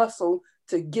more muscle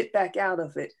to get back out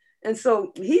of it. And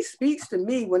so He speaks to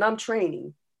me when I'm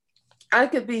training. I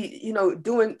could be,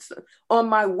 doing on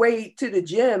my way to the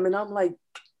gym, and I'm like,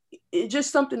 it's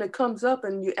just something that comes up,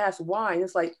 and you ask why, and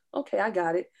it's like, okay, I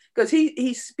got it. Because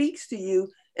he speaks to you,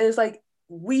 and it's like,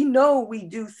 we know we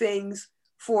do things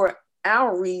for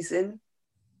our reason,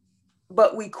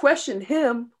 but we question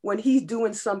Him when He's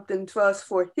doing something to us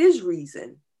for His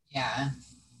reason. Yeah.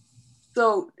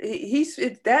 So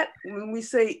it's that when we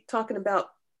say talking about,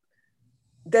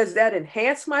 does that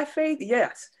enhance my faith?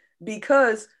 Yes,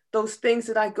 because those things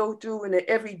that I go through in the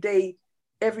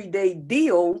everyday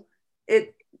deal,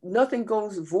 nothing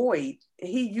goes void.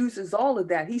 He uses all of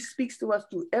that. He speaks to us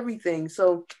through everything.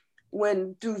 So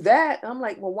when through that, I'm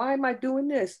like, well, why am I doing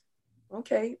this?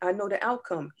 Okay, I know the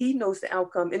outcome. He knows the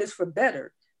outcome, and it's for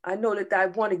better. I know that I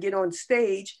want to get on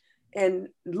stage and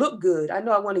look good. I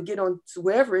know I want to get on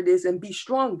wherever it is and be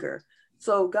stronger.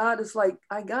 So God is like,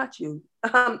 I got you.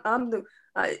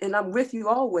 and I'm with you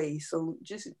always. So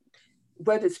just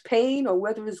whether it's pain or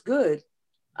whether it's good,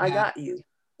 I got you.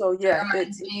 So yeah. That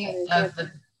reminds me of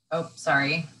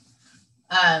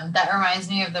that reminds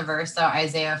me of the verse, though,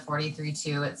 Isaiah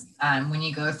 43:2. It's when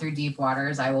you go through deep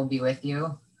waters, I will be with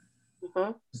you.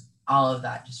 Mm-hmm. All of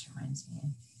that just reminds me.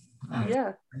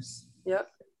 Yeah. Yep.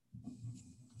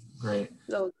 Great.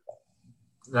 So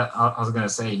I was going to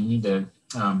say, you need to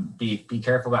be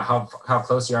careful about how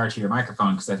close you are to your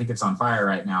microphone, because I think it's on fire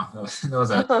right now. That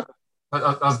was a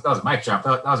mic drop.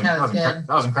 That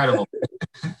was incredible.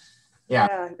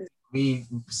 Yeah. We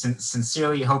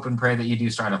sincerely hope and pray that you do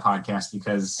start a podcast,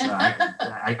 because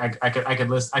I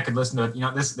could listen to it.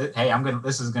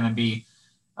 This is going to be,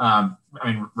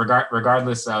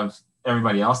 regardless of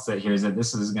everybody else that hears it,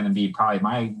 this is going to be probably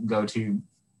my go-to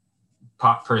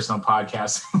personal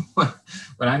podcast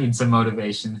when I need some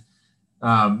motivation.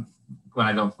 When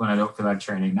I don't feel like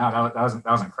training. No, that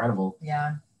was incredible.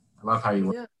 Yeah. I love how you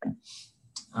work.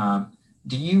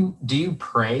 Do you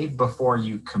pray before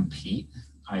you compete?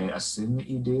 I assume that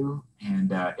you do,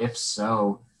 and if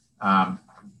so,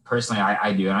 personally,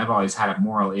 I do, and I've always had a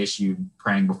moral issue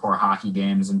praying before hockey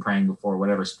games and praying before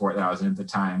whatever sport that I was in at the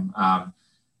time.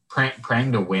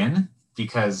 Praying to win,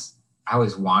 because I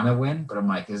always want to win, but I'm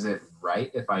like, is it right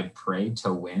if I pray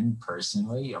to win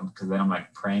personally? Because then I'm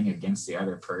like praying against the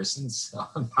other person. So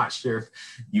I'm not sure if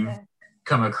you've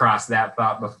come across that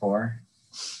thought before.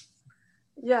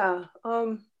 Yeah,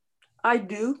 I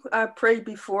do. I pray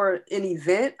before an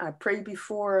event. I pray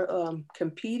before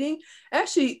competing.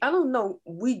 Actually, I don't know.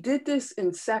 We did this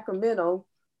in Sacramento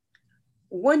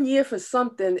one year for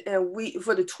something, and we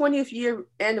for the 20th year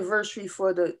anniversary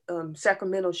for the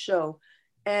Sacramento show,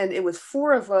 and it was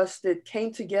four of us that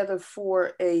came together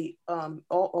for a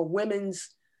women's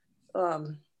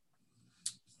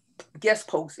guest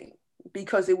posing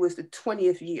because it was the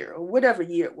 20th year or whatever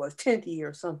year it was, 10th year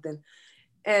or something,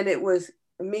 and it was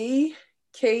me,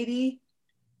 Katie,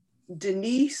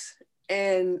 Denise,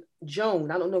 and Joan.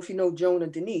 I don't know if you know Joan or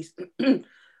Denise,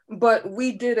 but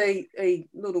we did a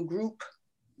little group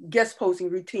guest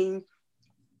posing routine.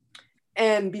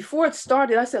 And before it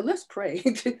started, I said, let's pray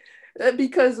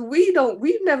because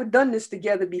we've never done this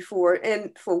together before.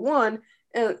 And for one,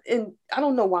 and I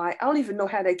don't know why, I don't even know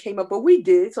how that came up, but we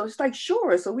did. So it's like,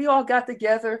 sure. So we all got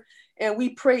together and we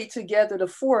prayed together, the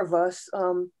four of us,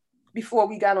 before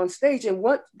we got on stage. And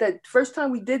what that first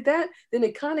time we did that, then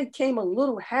it kind of came a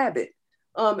little habit.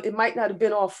 It might not have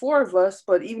been all four of us,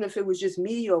 but even if it was just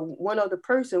me or one other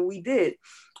person, we did.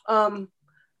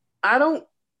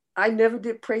 I never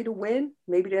did pray to win.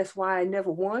 Maybe that's why I never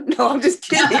won. No, I'm just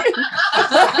kidding.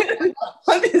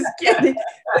 I'm just kidding.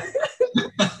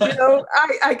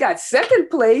 I got second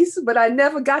place, but I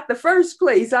never got the first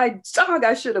place. I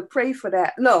should have prayed for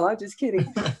that. No, I'm just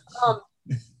kidding.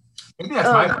 Maybe that's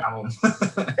my problem.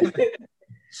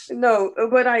 No,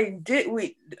 but I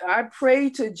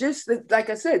prayed to just, like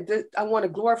I said, I want to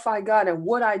glorify God and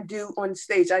what I do on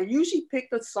stage. I usually pick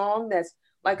a song that's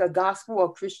like a gospel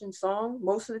or Christian song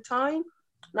most of the time,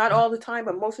 not all the time,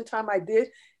 but most of the time I did.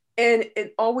 And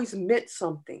it always meant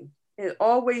something. It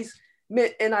always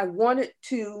meant, and I wanted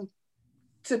to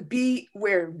be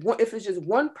where, if it's just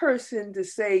one person to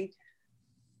say,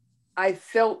 I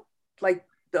felt like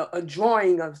a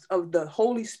drawing of the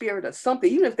Holy Spirit or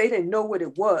something, even if they didn't know what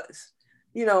it was,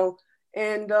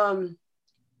 and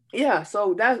yeah,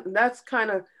 so that's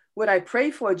kind of what I pray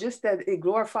for, just that it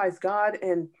glorifies God,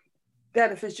 and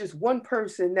that if it's just one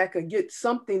person that could get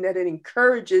something, that it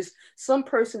encourages some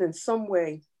person in some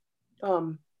way.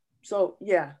 So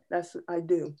yeah, that's what I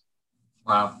do.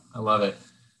 Wow, I love it.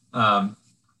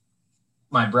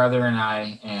 My brother and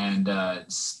I and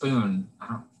Spoon, I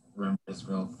don't remember his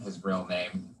real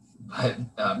name, but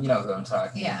you know who I'm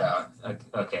talking about.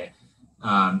 Okay.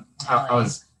 I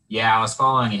was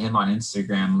following him on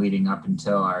Instagram leading up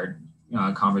until our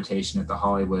conversation at the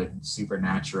Hollywood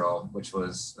Supernatural, which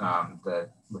was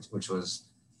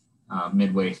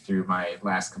midway through my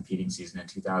last competing season in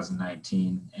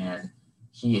 2019, and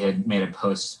he had made a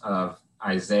post of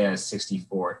Isaiah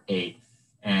 64:8,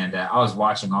 and I was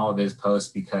watching all of his posts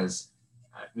because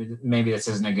maybe this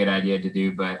isn't a good idea to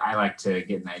do, but I like to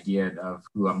get an idea of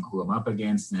who I'm up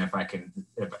against, and if I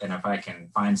can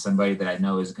find somebody that I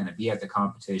know is going to be at the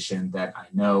competition that I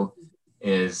know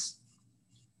is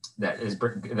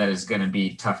going to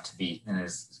be tough to beat and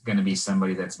is going to be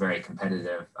somebody that's very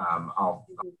competitive. I'll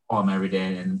follow them every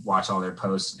day and watch all their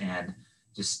posts and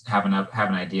just have an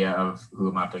idea of who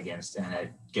I'm up against, and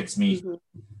it gets me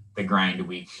the grind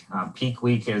week. Peak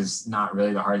week is not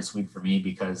really the hardest week for me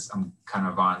because I'm kind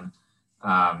of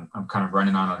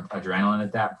running on adrenaline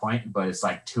at that point, but it's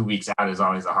like 2 weeks out is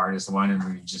always the hardest one, and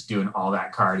you're just doing all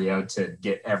that cardio to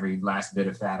get every last bit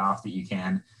of fat off that you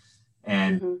can.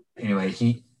 And anyway,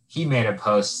 he made a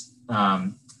post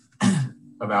about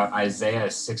Isaiah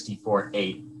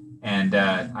 64:8. And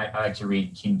I like to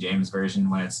read King James Version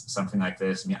when it's something like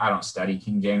this. I mean, I don't study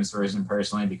King James Version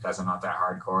personally because I'm not that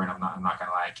hardcore, and I'm not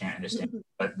gonna lie, I can't understand it.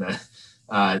 But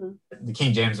the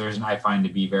King James Version I find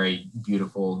to be very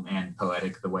beautiful and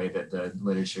poetic, the way that the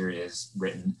literature is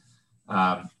written.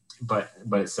 But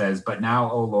it says, "But now,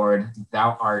 O Lord,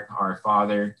 thou art our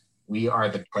Father. We are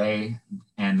the clay,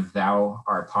 and thou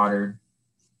art potter,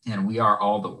 and we are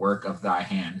all the work of thy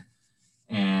hand."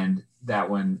 And that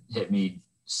one hit me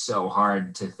so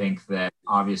hard, to think that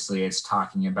obviously it's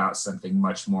talking about something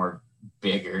much more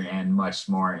bigger and much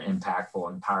more impactful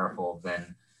and powerful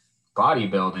than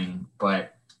bodybuilding,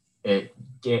 but it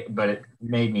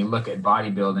made me look at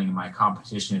bodybuilding and my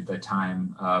competition at the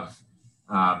time of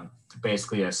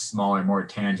basically a smaller, more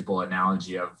tangible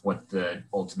analogy of what the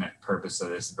ultimate purpose of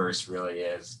this verse really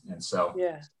is. And so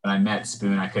when I met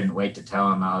Spoon, I couldn't wait to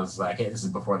tell him. I was like, hey, this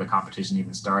is before the competition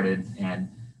even started. And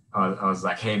I was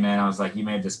like, hey, man, I was like, you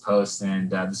made this post, and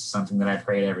this is something that I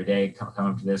prayed every day. Come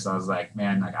up to this. I was like,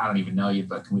 man, like, I don't even know you,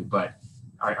 but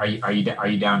are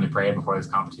you down to pray before this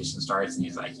competition starts? And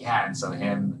he's like, yeah. And so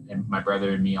him and my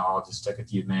brother and me all just took a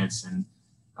few minutes and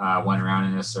went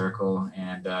around in a circle,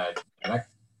 and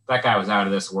that guy was out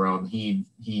of this world. He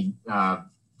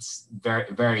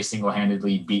very, very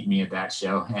single-handedly beat me at that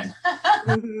show, and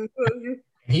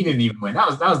he didn't even win.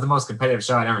 That was the most competitive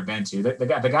show I'd ever been to. The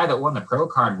guy that won the pro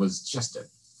card was just a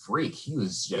freak. He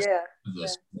was just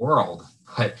this world.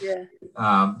 But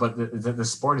the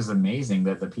sport is amazing.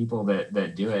 That the people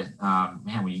that do it,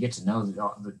 man, when you get to know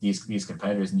these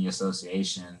competitors in the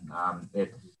association,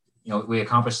 we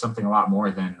accomplish something a lot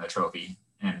more than a trophy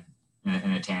and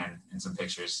a tan and some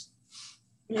pictures.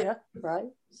 Yeah, right.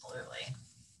 Absolutely.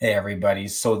 Hey, everybody.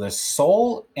 So the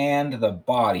soul and the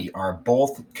body are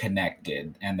both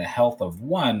connected, and the health of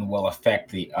one will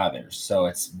affect the other. So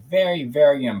it's very,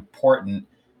 very important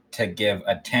to give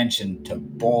attention to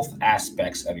both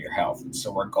aspects of your health. And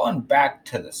so we're going back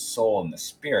to the soul and the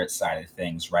spirit side of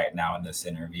things right now in this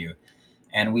interview.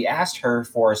 And we asked her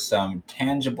for some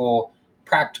tangible,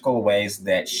 practical ways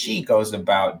that she goes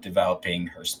about developing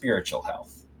her spiritual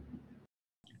health.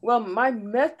 Well, my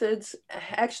methods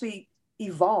actually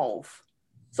evolve.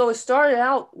 So it started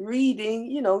out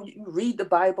reading, you read the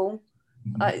Bible.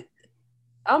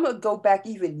 I'm gonna go back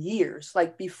even years.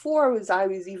 Like before I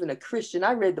was even a Christian,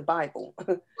 I read the Bible.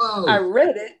 I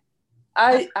read it.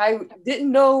 I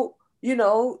didn't know,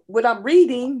 what I'm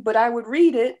reading, but I would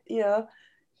read it,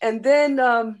 and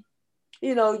then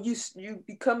you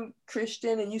become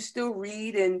Christian and you still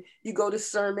read and you go to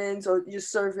sermons or your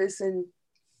service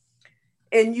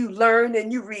and you learn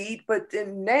and you read, but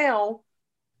then now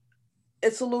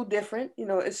it's a little different.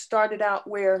 It started out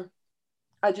where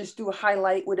I just do a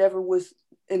highlight, whatever was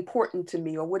important to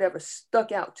me or whatever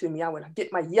stuck out to me. I would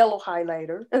get my yellow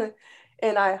highlighter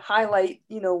and I highlight,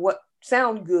 what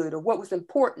sound good or what was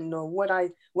important or what I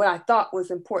thought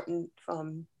was important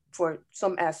for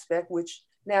some aspect, which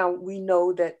now we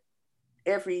know that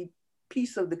every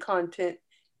piece of the content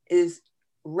is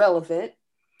relevant.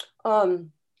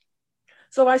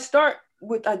 So I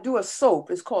do a SOAP.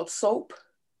 It's called SOAP.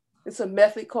 It's a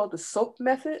method called the SOAP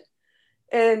method.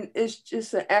 And it's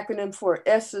just an acronym for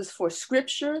S is for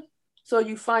scripture. So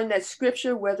you find that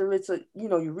scripture, whether it's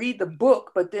you read the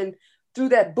book, but then through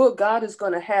that book, God is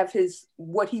going to have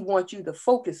what he wants you to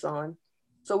focus on.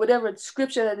 So whatever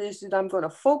scripture that is that I'm going to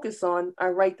focus on, I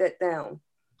write that down.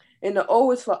 And the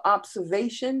O is for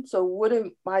observation. So what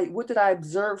did I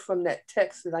observe from that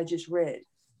text that I just read?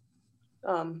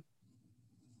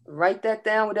 Write that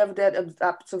down, whatever that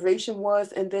observation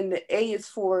was. And then the A is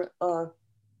for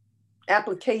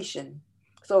application.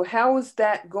 So how is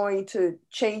that going to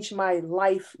change my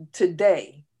life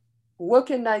today? What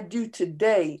can I do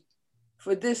today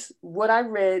for this, what I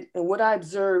read and what I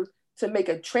observed, to make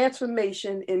a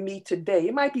transformation in me today?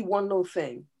 It might be one little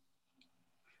thing.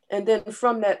 And then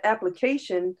from that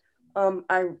application,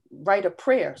 I write a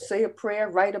prayer, say a prayer,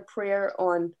 write a prayer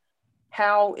on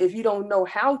how, if you don't know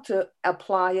how to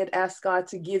apply it, ask God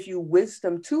to give you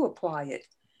wisdom to apply it.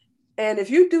 And if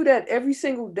you do that every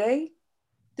single day,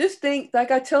 this thing,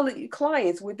 like I tell the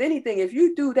clients with anything, if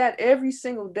you do that every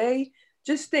single day,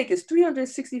 just think it's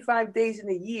 365 days in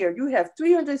a year. You have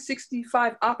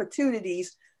 365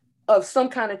 opportunities of some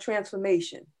kind of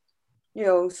transformation,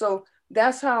 so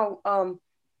that's how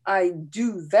I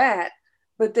do that.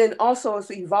 But then also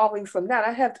it's evolving from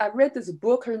that. I read this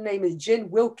book. Her name is Jen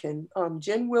Wilkin.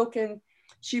 Jen Wilkin,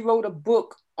 she wrote a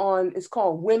book it's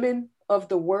called Women of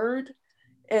the Word.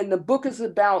 And the book is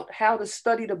about how to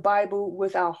study the Bible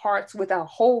with our hearts, with our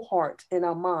whole heart and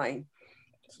our mind.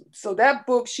 So that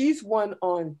book, she's one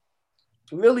on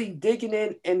really digging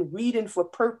in and reading for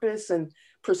purpose and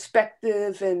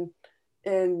perspective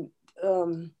and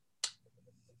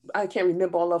I can't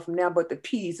remember all of them now, but the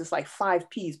P's, it's like 5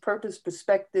 P's: purpose,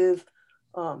 perspective,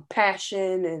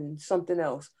 passion, and something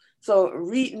else. So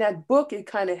reading that book, it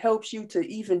kind of helps you to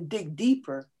even dig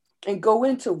deeper and go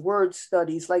into word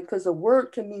studies, because a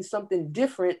word can mean something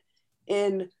different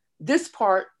in this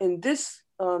part, in this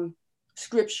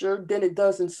scripture, than it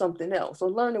does in something else. So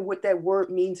learning what that word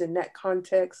means in that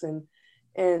context.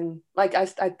 And like, I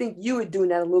think you were doing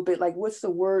that a little bit, like what's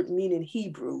the word mean in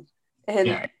Hebrew?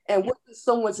 And what does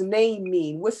someone's name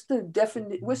mean? What's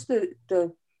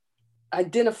the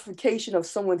identification of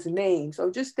someone's name? So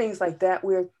just things like that,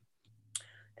 where,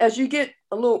 as you get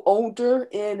a little older,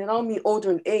 and I don't mean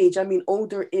older in age, I mean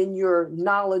older in your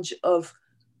knowledge of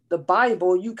the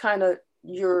Bible,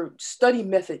 your study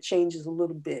method changes a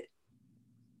little bit.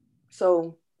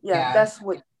 So yeah, that's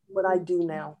what I do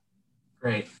now.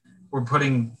 Great. We're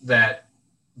putting that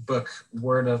book,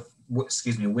 Women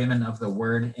of the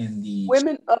Word, in the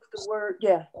Women of the Word.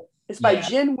 Yeah, it's by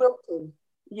Jen Wilson.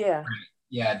 Yeah.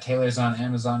 Yeah, Taylor's on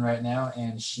Amazon right now,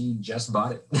 and she just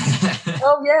bought it.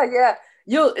 Oh yeah.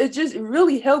 It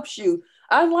really helps you.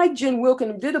 I like Jen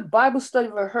Wilkin. Did a Bible study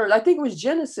with her. I think it was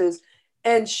Genesis,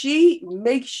 and she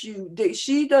makes you.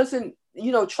 She doesn't,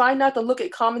 try not to look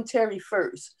at commentary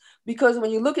first, because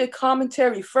when you look at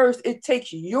commentary first, it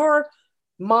takes your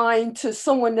mind to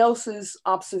someone else's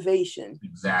observation.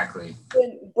 Exactly.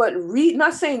 But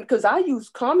not saying, because I use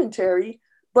commentary,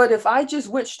 but if I just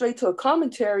went straight to a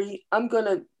commentary, I'm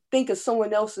gonna think of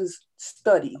someone else's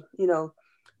study,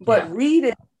 But read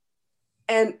it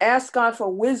and ask God for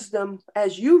wisdom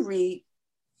as you read,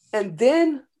 and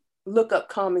then look up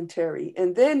commentary,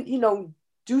 and then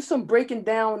do some breaking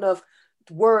down of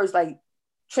words, like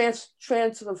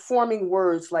transforming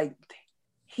words like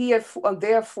here,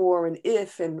 therefore, and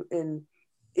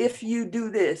if you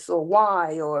do this, or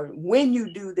why, or when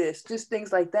you do this, just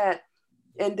things like that.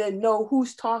 And then know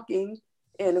who's talking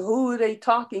and who are they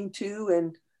talking to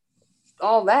and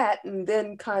all that. And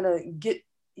then kind of get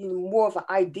more of an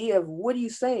idea of what are you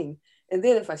saying. And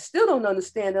then if I still don't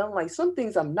understand, I'm like, some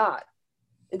things I'm not.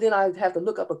 And then I have to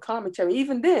look up a commentary.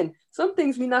 Even then, some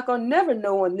things we're not going to never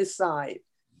know on this side.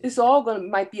 It's all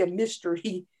might be a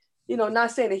mystery.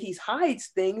 Not saying that he hides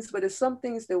things, but it's some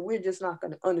things that we're just not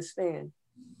going to understand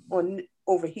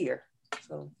over here.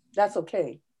 So that's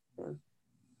okay. Yeah.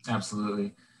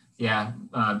 Absolutely. Yeah.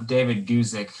 David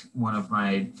Guzik, one of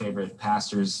my favorite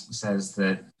pastors, says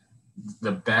that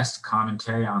the best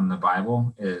commentary on the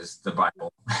Bible is the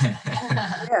Bible.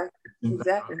 Yeah,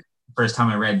 exactly. First time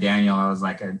I read Daniel, I was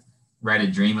like, I read a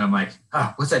dream. And I'm like,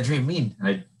 what's that dream mean? And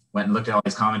I went and looked at all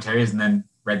these commentaries and then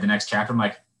read the next chapter. I'm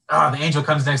like, the angel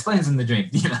comes and explains in the dream.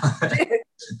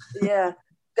 Yeah.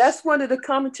 That's one of the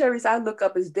commentaries I look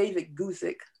up, is David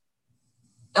Guzik.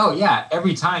 Oh yeah,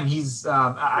 every time he's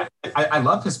I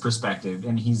love his perspective,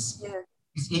 and he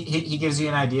gives you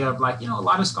an idea of, like, a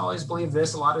lot of scholars believe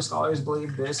this, a lot of scholars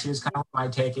believe this. Here's kind of what my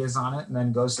take is on it, and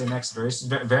then goes to the next verse.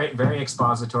 Very, very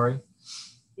expository.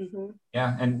 Mm-hmm.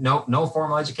 Yeah, and no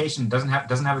formal education. Doesn't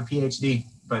have a PhD,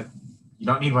 but you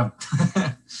don't need one.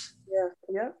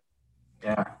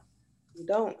 Yeah. You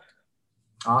don't.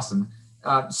 Awesome.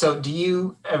 So do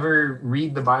you ever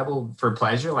read the Bible for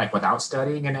pleasure, like without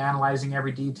studying and analyzing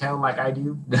every detail like I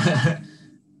do?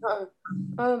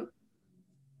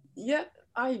 Yeah,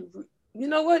 you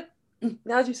know what?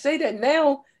 Now that you say that,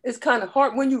 now it's kind of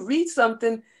hard when you read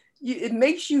something, it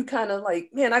makes you kind of like,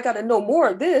 man, I got to know more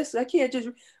of this. I can't just,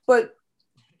 but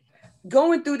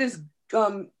going through this,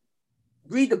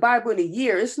 read the Bible in a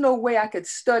year, it's no way I could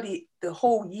study the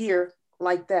whole year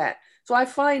like that. So I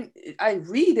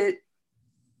read it,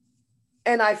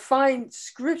 and I find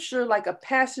scripture, like a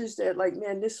passage that, like,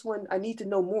 man, this one, I need to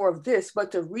know more of this.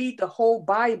 But to read the whole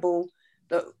Bible,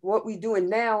 what we're doing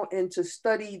now, and to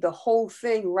study the whole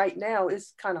thing right now,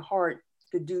 it's kind of hard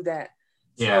to do that.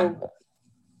 Yeah.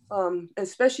 So,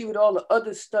 especially with all the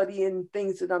other studying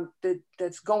things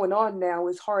that's going on now,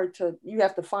 it's hard you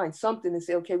have to find something and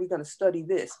say, okay, we're going to study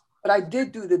this. But I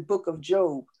did do the book of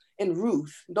Job and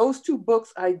Ruth. Those two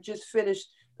books, I just finished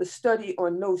the study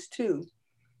on those two.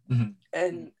 Mm-hmm.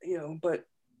 And, but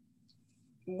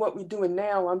what we're doing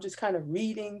now, I'm just kind of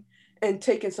reading and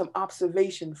taking some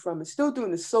observation from it. Still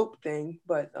doing the soap thing,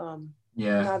 but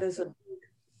not as a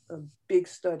big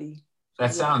study.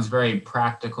 That sounds very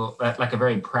practical, like a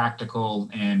very practical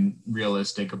and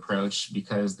realistic approach,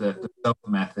 because the soap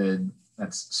method,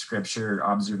 that's scripture,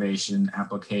 observation,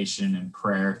 application, and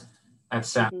prayer. That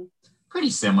sounds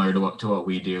pretty similar to what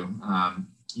we do.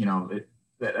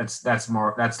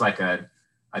 That's like a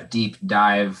deep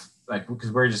dive, like,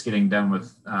 because we're just getting done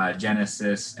with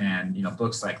Genesis and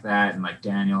books like that, and like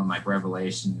Daniel and like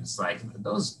Revelation. It's like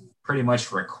those pretty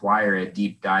much require a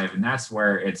deep dive, and that's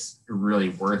where it's really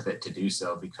worth it to do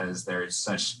so, because there's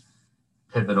such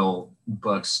pivotal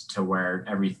books to where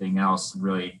everything else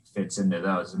really fits into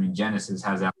those. I mean, Genesis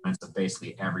has elements of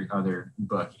basically every other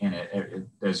book in it.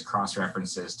 There's cross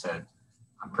references to,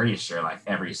 I'm pretty sure, like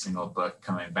every single book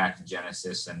coming back to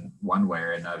Genesis in one way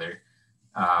or another.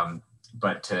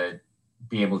 But to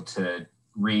be able to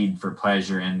read for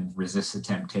pleasure and resist the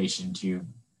temptation to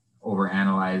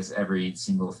overanalyze every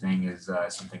single thing is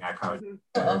something I probably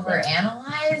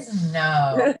overanalyze.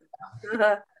 No.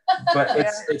 But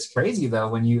it's crazy though,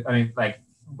 when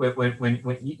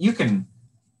when you can,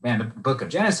 man, the book of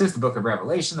Genesis, the book of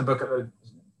Revelation, the book of,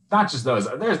 not just those,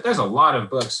 there's a lot of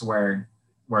books where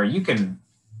you can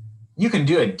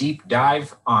do a deep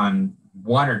dive on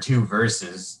one or two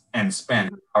verses and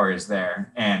spend hours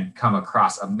there and come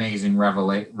across amazing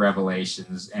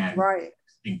revelations and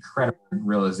incredible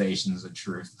realizations of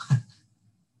truth.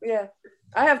 Yeah.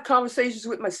 I have conversations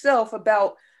with myself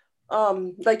about,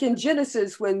 like in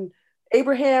Genesis, when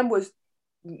Abraham was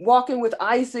walking with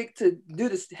Isaac to do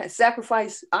the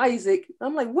sacrifice Isaac,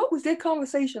 I'm like, what was their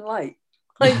conversation like?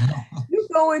 Like, you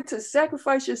going to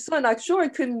sacrifice your son? I'm sure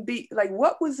it couldn't be like,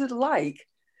 what was it like?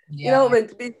 Yeah. You know,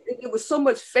 and it was so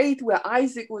much faith where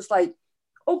Isaac was like,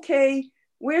 okay,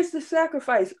 where's the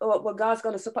sacrifice? Oh, well, God's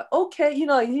going to supply. Okay, you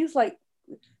know, and he was like,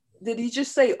 did he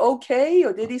just say okay,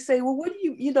 or did he say, well, what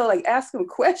do you know, like ask him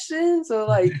questions, or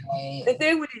like, and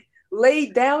then when he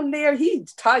laid down there, he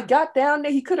got down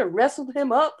there, he could have wrestled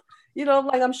him up, you know,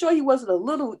 like I'm sure he wasn't a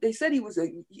little. They said he was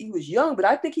young, but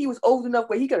I think he was old enough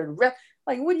where he could have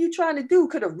like, what are you trying to do?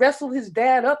 Could have wrestled his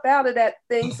dad up out of that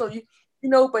thing. So you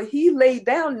know, but he laid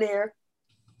down there,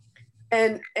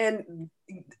 and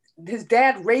his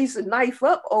dad raised a knife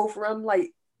up over him.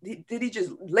 Like, did he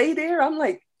just lay there? I'm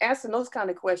like asking those kind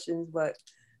of questions, but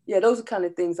yeah, those are kind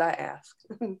of things I ask.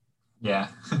 Yeah.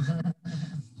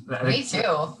 Me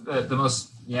too. The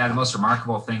most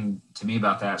remarkable thing to me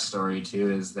about that story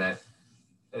too is that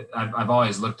I've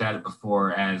always looked at it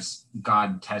before as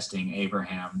God testing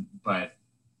Abraham, but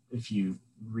if you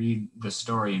read the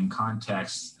story in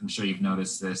context, I'm sure you've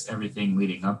noticed this, everything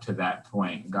leading up to that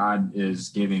point, God is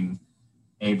giving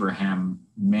Abraham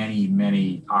many,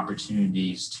 many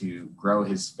opportunities to grow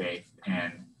his faith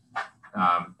and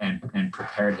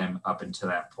prepared him up until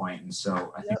that point. And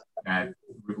so I think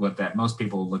that most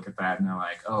people look at that and they're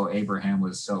like, oh, Abraham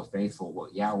was so faithful. Well,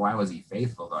 yeah, why was he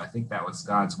faithful though? I think that was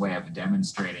God's way of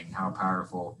demonstrating how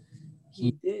powerful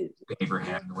he did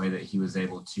Abraham, the way that he was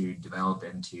able to develop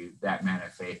into that man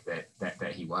of faith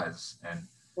that he was. And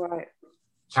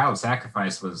child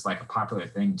sacrifice was like a popular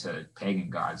thing to pagan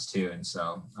gods too. And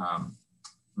so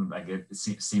like it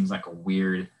seems like a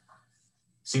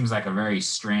very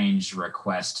strange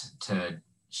request to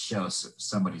show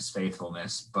somebody's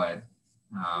faithfulness, but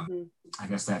I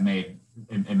guess that made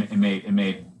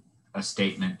a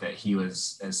statement that he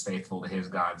was as faithful to his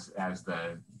gods as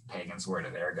the pagans were to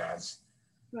their gods.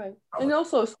 Right. And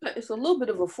also it's a little bit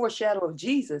of a foreshadow of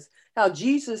Jesus, how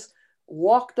Jesus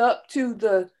walked up to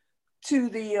the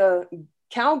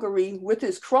Calvary with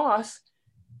his cross,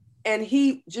 and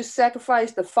he just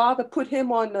sacrificed. The Father put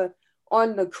him on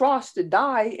the cross to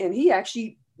die, and he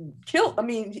actually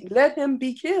let him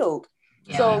be killed.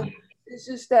 Yeah. So it's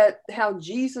just that how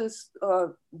Jesus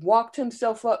walked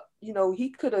himself up, you know, he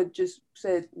could have just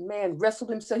said, man, wrestled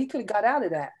himself. He could have got out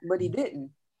of that, but he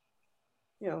didn't,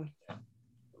 you know.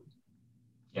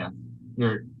 Yeah.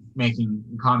 You're making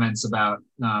comments about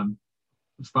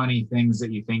funny things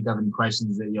that you think of and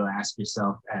questions that you'll ask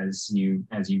yourself as you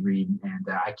read. And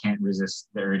I can't resist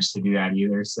the urge to do that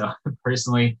either. So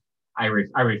personally, I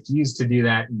refuse to do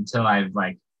that until I've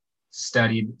like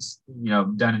studied, you know,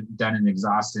 done an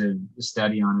exhaustive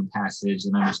study on a passage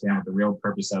and understand what the real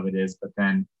purpose of it is. But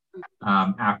then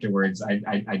afterwards,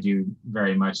 I do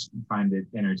very much find it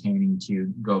entertaining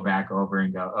to go back over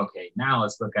and go, okay, now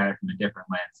let's look at it from a different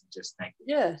lens and just think,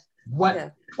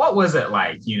 what was it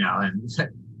like, you know?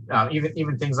 And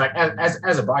even things like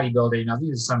as a bodybuilder, you know,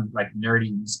 these are some like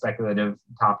nerdy speculative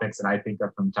topics that I think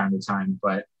of from time to time,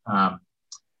 but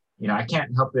you know, I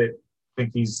can't help but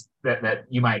think that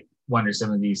you might wonder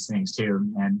some of these things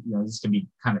too. And, you know, this can be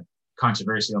kind of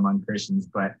controversial among Christians,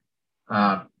 but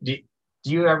do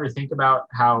you ever think about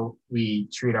how we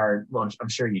treat well, I'm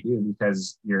sure you do,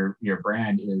 because your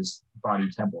brand is Body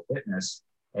Temple Fitness,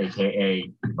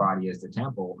 AKA your body is the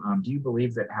temple. Do you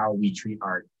believe that how we treat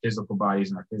our physical bodies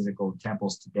and our physical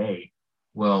temples today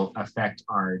will affect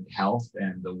our health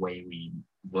and the way we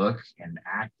look and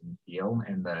act and feel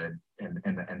in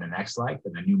the next life,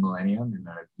 in the new millennium, in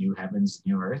the new heavens,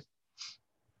 new earth?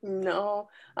 No,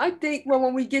 I think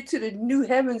when we get to the new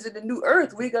heavens and the new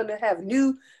earth, we're going to have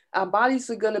our bodies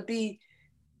are going to be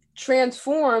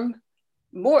transformed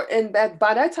more. And that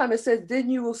by that time it says, then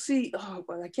you will see,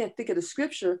 I can't think of the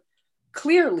scripture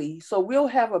clearly. So we'll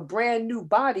have a brand new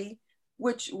body,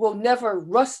 which will never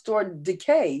rust or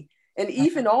decay. And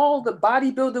even all the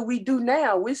bodybuilding we do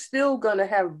now, we're still going to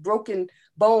have broken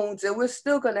bones, and we're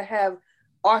still going to have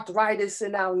arthritis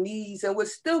in our knees, and we're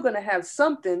still going to have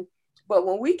something. But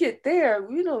when we get there,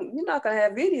 you know, you're not going to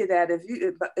have any of that.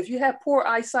 If you have poor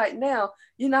eyesight now,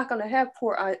 you're not going to have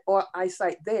poor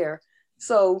eyesight there.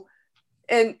 So,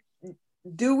 and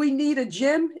do we need a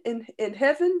gym in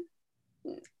heaven?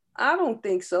 I don't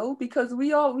think so, because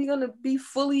we're gonna be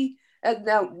fully. And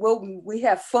now, will we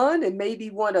have fun and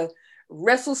maybe want to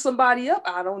wrestle somebody up?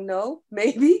 I don't know,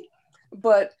 maybe,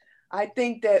 but I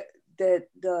think that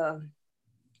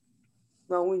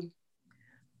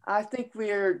I think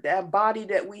that body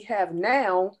that we have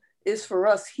now is for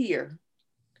us here,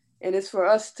 and it's for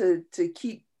us to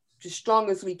keep as strong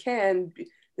as we can.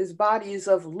 This body is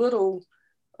of little.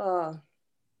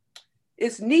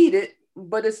 It's needed,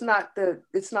 but it's not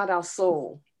our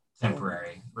soul.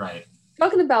 Temporary, right?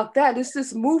 Talking about that, it's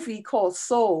this movie called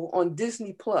Soul on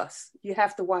Disney Plus. You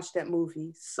have to watch that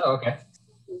movie. Oh, okay.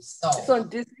 Soul. It's on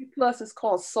Disney Plus. It's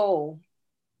called Soul.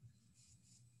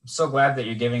 I'm so glad that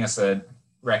you're giving us a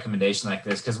recommendation like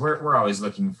this, because we're always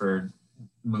looking for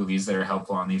movies that are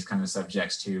helpful on these kind of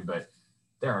subjects too. But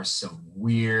there are some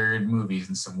weird movies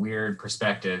and some weird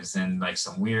perspectives and like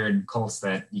some weird cults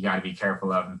that you got to be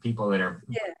careful of, and people that are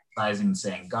and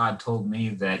saying, God told me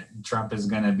that Trump is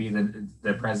going to be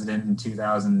the president in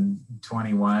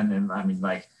 2021. And I mean,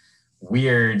 like,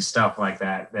 weird stuff like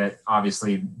that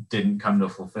obviously didn't come to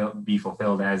be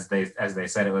fulfilled as they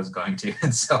said it was going to.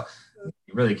 And so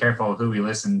be really careful of who we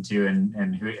listen to and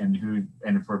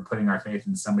if we're putting our faith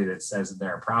in somebody that says that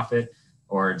they're a prophet,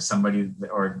 or somebody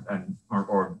or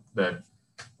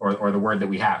the word that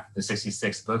we have, the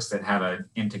 66 books that have an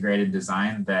integrated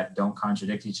design that don't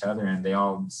contradict each other, and they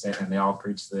all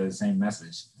preach the same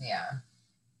message. Yeah.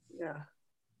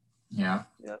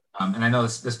 And I know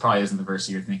this probably isn't the verse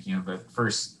you're thinking of, but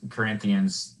 1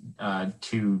 Corinthians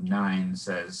 2:9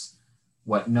 says,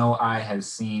 "What no eye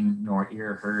has seen, nor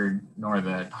ear heard, nor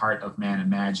the heart of man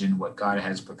imagined, what God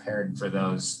has prepared for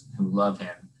those who love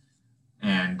him."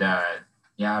 And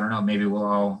I don't know, maybe we'll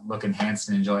all look enhanced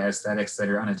and enjoy aesthetics that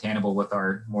are unattainable with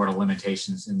our mortal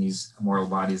limitations in these immortal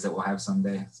bodies that we'll have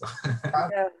someday. So.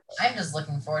 I'm just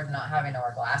looking forward to not having to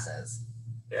wear glasses.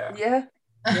 Yeah.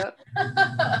 Yep.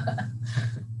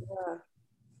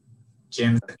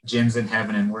 Gyms in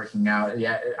heaven and working out.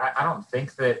 I don't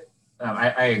think that,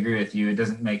 I agree with you. It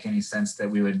doesn't make any sense that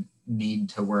we would need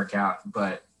to work out,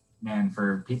 but man,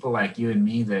 for people like you and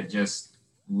me that just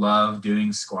love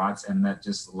doing squats and that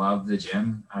just love the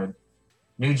gym.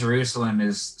 New Jerusalem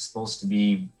is supposed to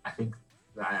be, I think,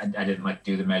 I didn't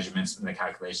do the measurements and the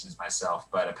calculations myself,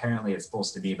 but apparently it's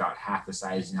supposed to be about half the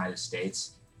size of the United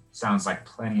States. Sounds like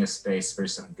plenty of space for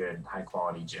some good high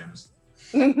quality gyms.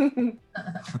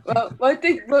 Well, I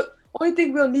think only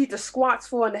thing we'll need the squats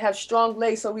for, and to have strong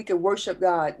legs so we can worship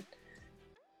God.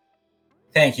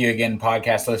 Thank you again,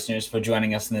 podcast listeners, for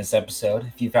joining us in this episode.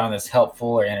 If you found this helpful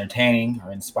or entertaining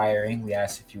or inspiring, we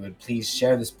ask if you would please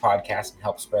share this podcast and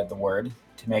help spread the word.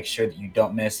 To make sure that you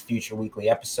don't miss future weekly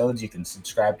episodes, you can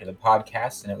subscribe to the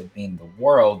podcast, and it would mean the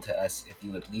world to us if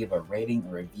you would leave a rating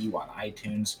or review on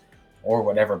iTunes or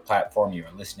whatever platform you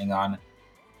are listening on.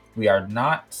 We are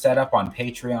not set up on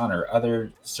Patreon or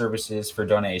other services for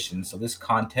donations, so this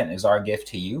content is our gift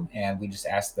to you, and we just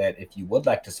ask that if you would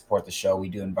like to support the show, we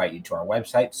do invite you to our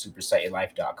website,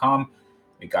 supersetyourlife.com.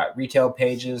 We got retail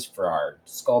pages for our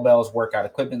Skull Bells workout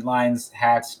equipment lines,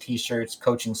 hats, t-shirts,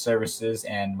 coaching services,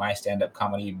 and my stand-up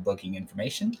comedy booking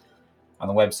information. On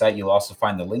the website, you'll also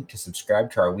find the link to subscribe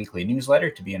to our weekly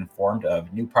newsletter to be informed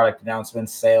of new product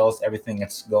announcements, sales, everything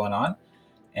that's going on.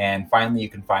 And finally, you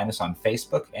can find us on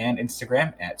Facebook and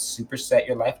Instagram at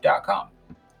supersetyourlife.com.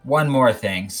 One more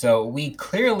thing. So we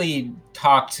clearly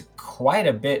talked quite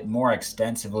a bit more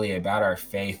extensively about our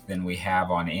faith than we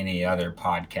have on any other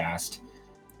podcast.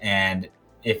 And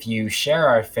if you share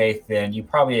our faith, then you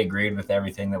probably agreed with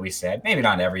everything that we said. Maybe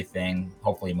not everything,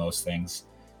 hopefully most things.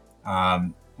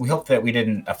 We hope that we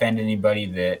didn't offend anybody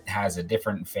that has a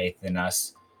different faith than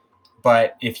us.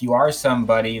 But if you are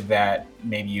somebody that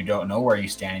maybe you don't know where you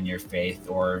stand in your faith,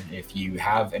 or if you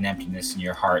have an emptiness in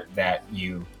your heart that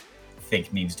you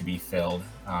think needs to be filled,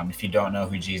 if you don't know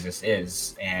who Jesus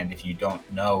is, and if you don't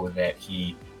know that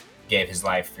he gave his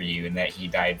life for you and that he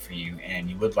died for you, and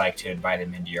you would like to invite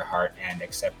him into your heart and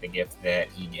accept the gift that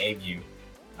he gave you,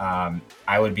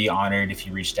 I would be honored if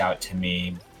you reached out to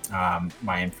me.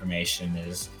 My information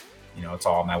is, it's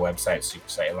all on my website,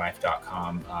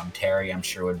 supersetyourlife.com. Terry, I'm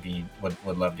sure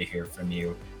would love to hear from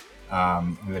you.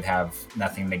 We would have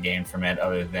nothing to gain from it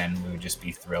other than we would just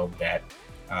be thrilled that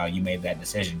you made that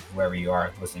decision, whoever you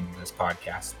are listening to this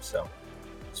podcast. So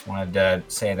just wanted to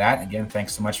say that. Again,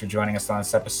 thanks so much for joining us on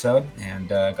this episode, and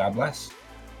God bless.